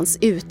tillsammans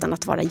utan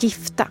att vara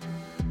gifta.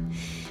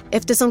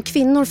 Eftersom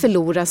kvinnor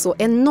förlorar så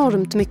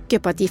enormt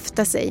mycket på att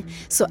gifta sig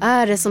så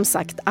är det som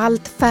sagt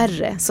allt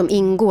färre som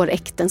ingår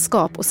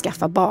äktenskap och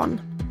skaffar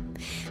barn.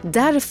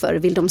 Därför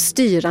vill de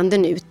styrande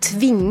nu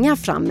tvinga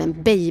fram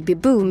en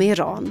babyboom i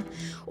Iran.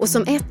 Och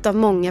som ett av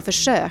många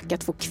försök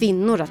att få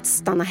kvinnor att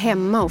stanna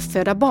hemma och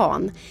föda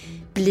barn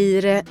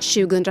blir det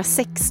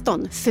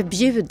 2016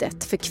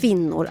 förbjudet för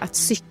kvinnor att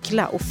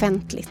cykla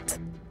offentligt.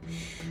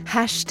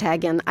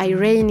 Hashtaggen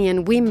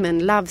Iranian Women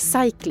Love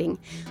Cycling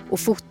och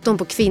foton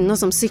på kvinnor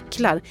som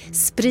cyklar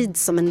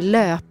sprids som en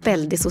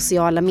löpeld i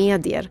sociala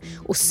medier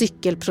och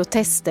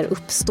cykelprotester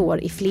uppstår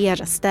i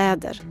flera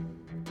städer.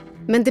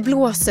 Men det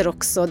blåser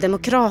också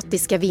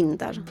demokratiska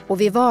vindar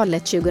och vid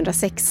valet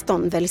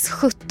 2016 väljs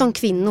 17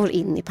 kvinnor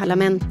in i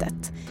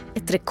parlamentet.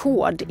 Ett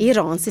rekord i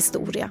Irans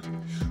historia.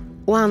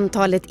 Och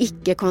antalet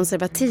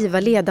icke-konservativa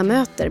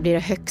ledamöter blir det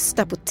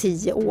högsta på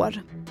 10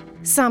 år.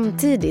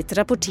 Samtidigt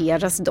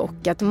rapporteras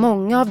dock att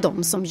många av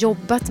dem som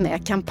jobbat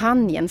med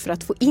kampanjen för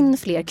att få in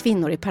fler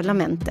kvinnor i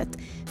parlamentet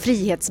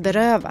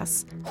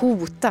frihetsberövas,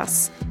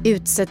 hotas,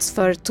 utsätts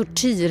för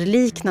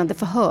tortyrliknande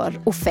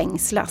förhör och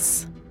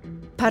fängslas.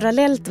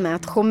 Parallellt med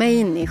att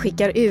Khomeini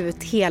skickar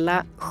ut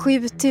hela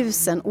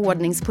 7000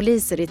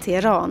 ordningspoliser i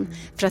Teheran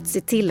för att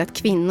se till att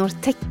kvinnor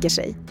täcker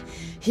sig,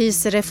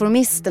 hyser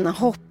reformisterna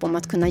hopp om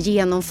att kunna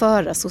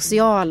genomföra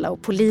sociala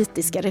och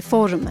politiska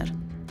reformer.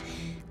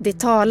 Det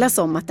talas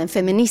om att den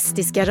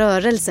feministiska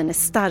rörelsen är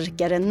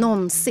starkare än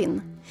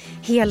någonsin.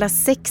 Hela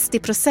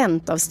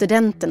 60% av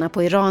studenterna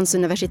på Irans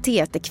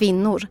universitet är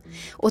kvinnor.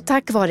 Och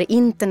tack vare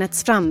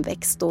internets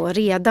framväxt och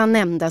redan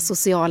nämnda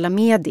sociala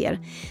medier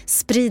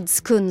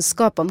sprids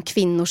kunskap om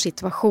kvinnors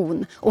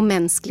situation och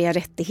mänskliga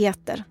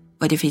rättigheter.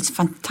 Och det finns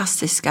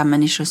fantastiska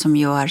människor som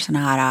gör såna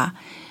här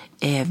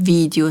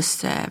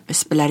videos,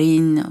 spelar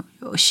in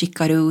och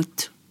skickar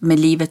ut med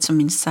livet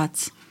som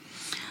insats.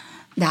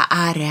 Det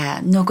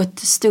är något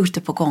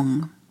stort på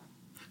gång.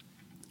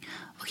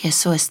 Och jag är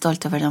så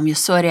stolt över dem. Jag är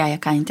sorry att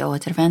jag kan inte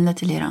återvända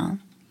till Iran.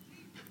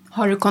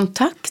 Har du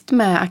kontakt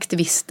med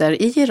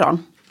aktivister i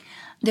Iran?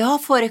 Det har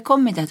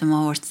förekommit att de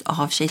har hört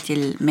av sig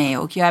till mig.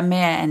 Och jag är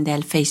med en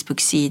del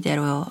Facebook-sidor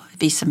och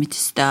visar mitt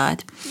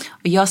stöd.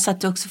 Och jag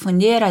satt också och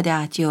funderade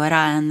att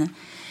göra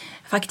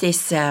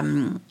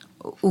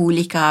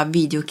olika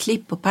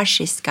videoklipp på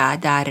persiska.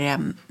 Där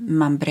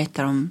man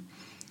berättar om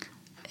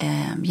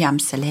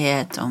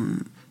jämställdhet.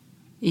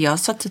 Jag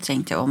satt och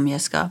tänkte om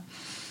jag ska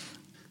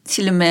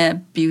till och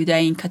med bjuda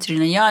in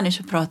Katarina Janouch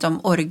och prata om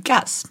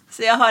orgasm.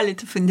 Så jag har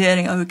lite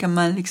funderingar hur kan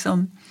man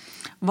liksom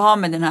vara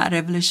med den här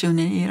revolutionen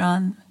i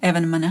Iran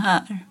även när man är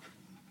här.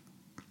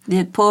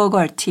 Det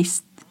pågår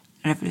tyst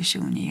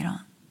revolution i Iran.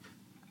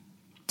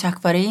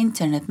 Tack vare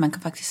internet man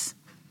kan faktiskt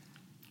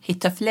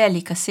hitta fler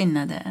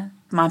likasinnade.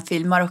 Man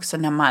filmar också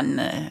när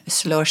man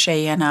slår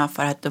tjejerna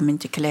för att de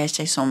inte klär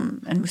sig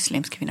som en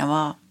muslimsk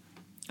kvinna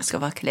ska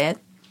vara klädd.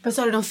 Vad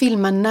sa du, de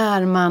filmar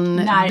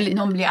när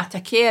de blir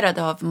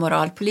attackerade av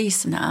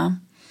moralpoliserna.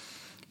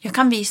 Jag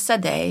kan visa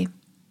dig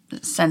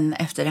sen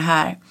efter det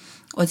här.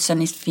 Och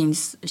sen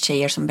finns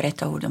tjejer som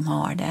berättar hur de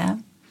har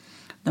det.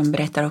 De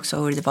berättar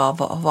också hur det var,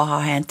 vad har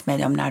hänt med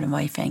dem när de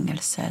var i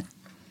fängelset.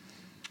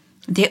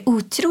 Det är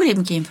otroligt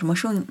mycket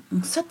information.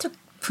 Så att jag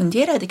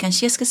funderade,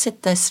 kanske jag ska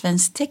sätta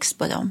svensk text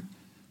på dem.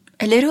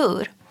 Eller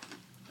hur?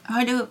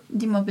 Har du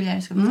din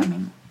mobil? Ska vi ta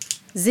min?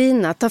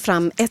 Zina tar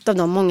fram ett av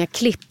de många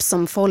klipp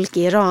som folk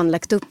i Iran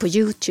lagt upp på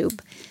YouTube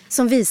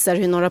som visar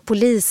hur några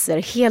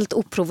poliser helt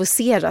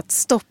oprovocerat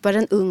stoppar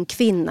en ung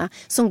kvinna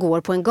som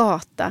går på en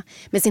gata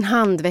med sin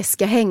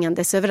handväska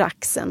hängandes över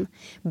axeln,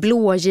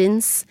 blå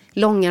jeans,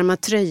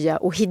 långärmad tröja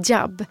och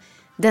hijab,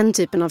 den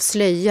typen av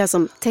slöja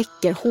som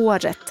täcker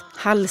håret,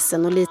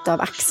 halsen och lite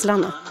av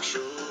axlarna.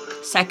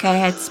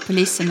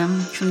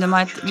 Säkerhetspoliserna, de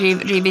har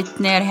rivit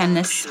ner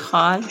hennes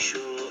sjal.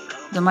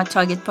 De har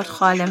tagit bort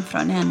sjalen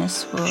från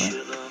hennes hår.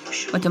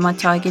 Och de har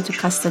tagit och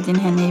kastat in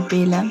henne i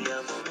bilen.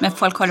 Men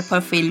folk håller på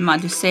att filma,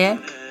 du ser.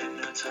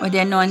 Och det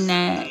är någon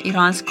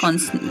iransk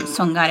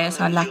sångare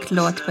som har lagt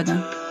låt på den.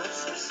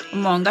 Och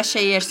många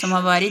tjejer som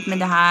har varit med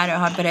det här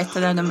har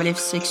berättat att de blev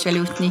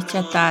sexuellt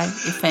utnyttjade där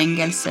i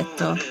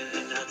fängelset. Och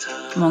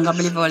många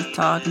blev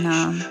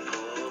våldtagna.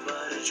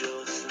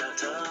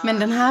 Men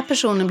den här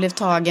personen blev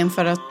tagen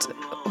för att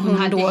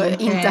hon då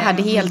inte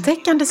hade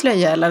heltäckande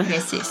slöja, eller?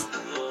 Precis.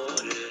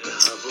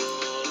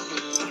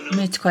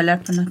 Nu kollar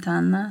på något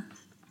annat.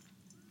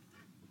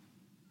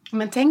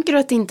 Men tänker du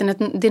att internet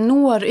det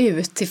når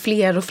ut till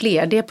fler och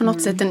fler? Det är på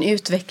något sätt en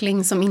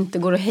utveckling som inte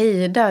går att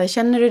hejda.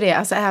 Känner du det?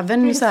 Alltså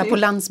även så här på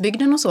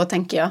landsbygden och så,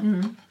 tänker jag.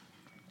 Mm.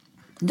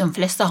 De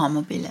flesta har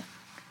mobiler.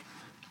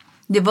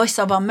 The Voice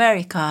of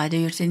America hade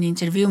gjort en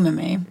intervju med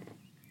mig.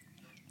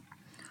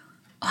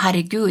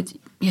 Herregud,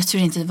 jag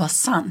tror inte det var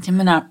sant. Jag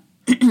menar,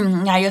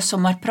 när jag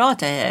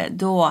sommarpratade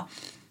då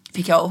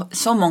fick jag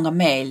så många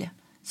mejl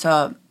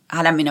så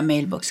alla mina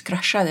mailbox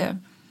kraschade.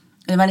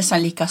 Det var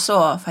nästan lika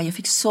så, för jag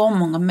fick så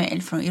många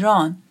mejl från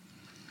Iran.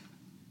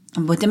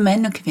 Både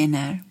män och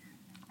kvinnor.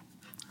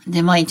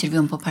 Det var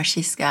intervjun på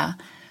persiska.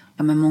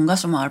 Ja, men många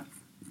som har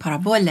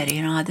paraboler i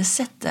Iran hade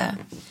sett det.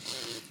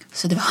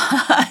 Så det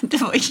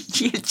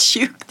var helt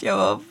sjukt. Jag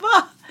var,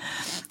 va?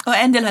 Och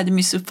en del hade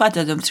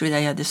missuppfattat. De trodde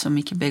att jag hade så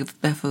mycket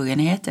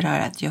befogenheter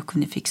här att jag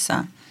kunde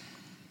fixa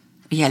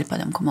och hjälpa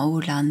dem komma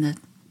ur landet.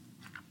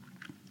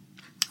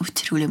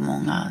 Otroligt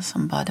många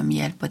som bad om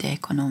hjälp på det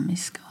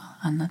ekonomiska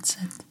och annat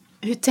sätt.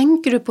 Hur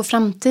tänker du på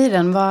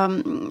framtiden?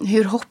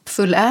 Hur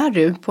hoppfull är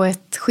du på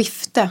ett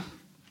skifte?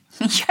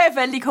 Jag är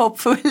väldigt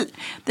hoppfull.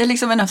 Det är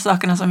liksom en av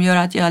sakerna som gör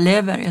att jag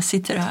lever. Jag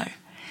sitter här.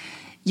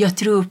 Jag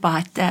tror på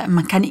att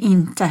man kan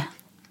inte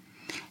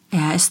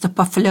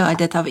stoppa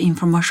flödet av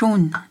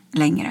information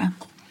längre.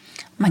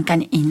 Man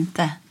kan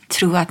inte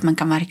tro att man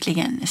kan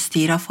verkligen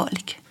styra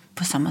folk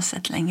på samma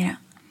sätt längre.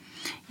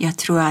 Jag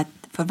tror att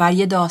för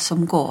varje dag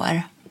som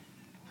går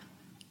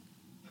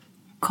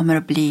kommer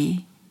att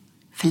bli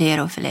fler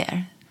och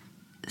fler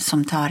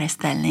som tar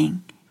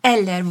ställning.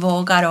 Eller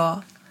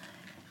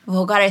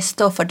vågar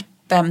stå för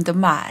vem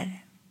de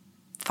är.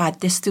 För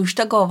att det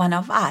största gåvan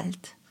av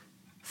allt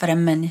för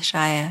en människa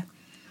är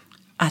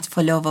att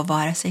få lov att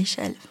vara sig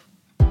själv.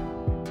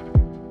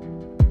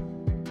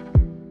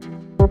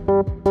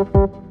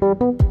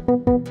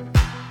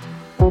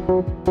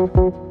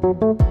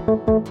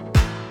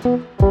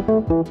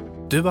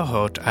 Du har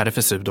hört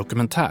RFSU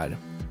Dokumentär,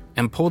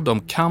 en podd om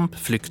kamp,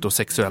 flykt och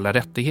sexuella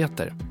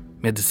rättigheter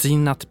med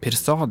Zinat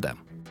Pirzadeh.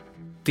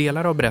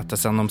 Delar av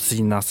berättelsen om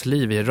Zinas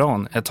liv i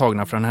Iran är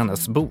tagna från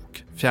hennes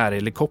bok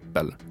Fjäril i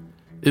koppel,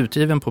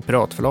 utgiven på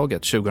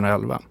Piratförlaget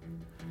 2011.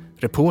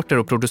 Reporter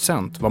och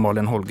producent var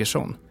Malin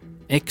Holgersson.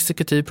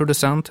 Exekutiv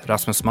producent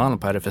Rasmus Malm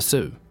på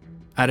RFSU.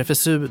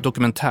 RFSU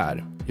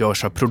Dokumentär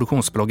görs av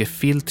produktionsbolaget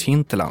Filt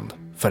Hinterland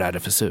för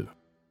RFSU.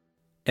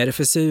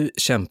 RFSU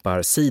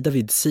kämpar sida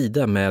vid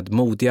sida med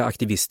modiga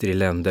aktivister i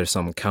länder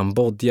som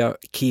Kambodja,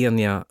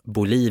 Kenya,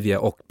 Bolivia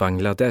och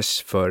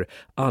Bangladesh för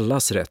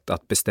allas rätt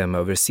att bestämma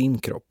över sin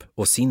kropp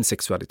och sin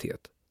sexualitet.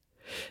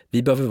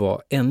 Vi behöver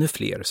vara ännu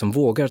fler som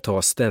vågar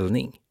ta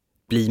ställning.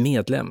 Bli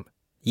medlem,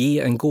 ge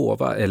en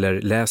gåva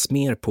eller läs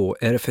mer på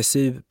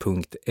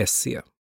rfsu.se.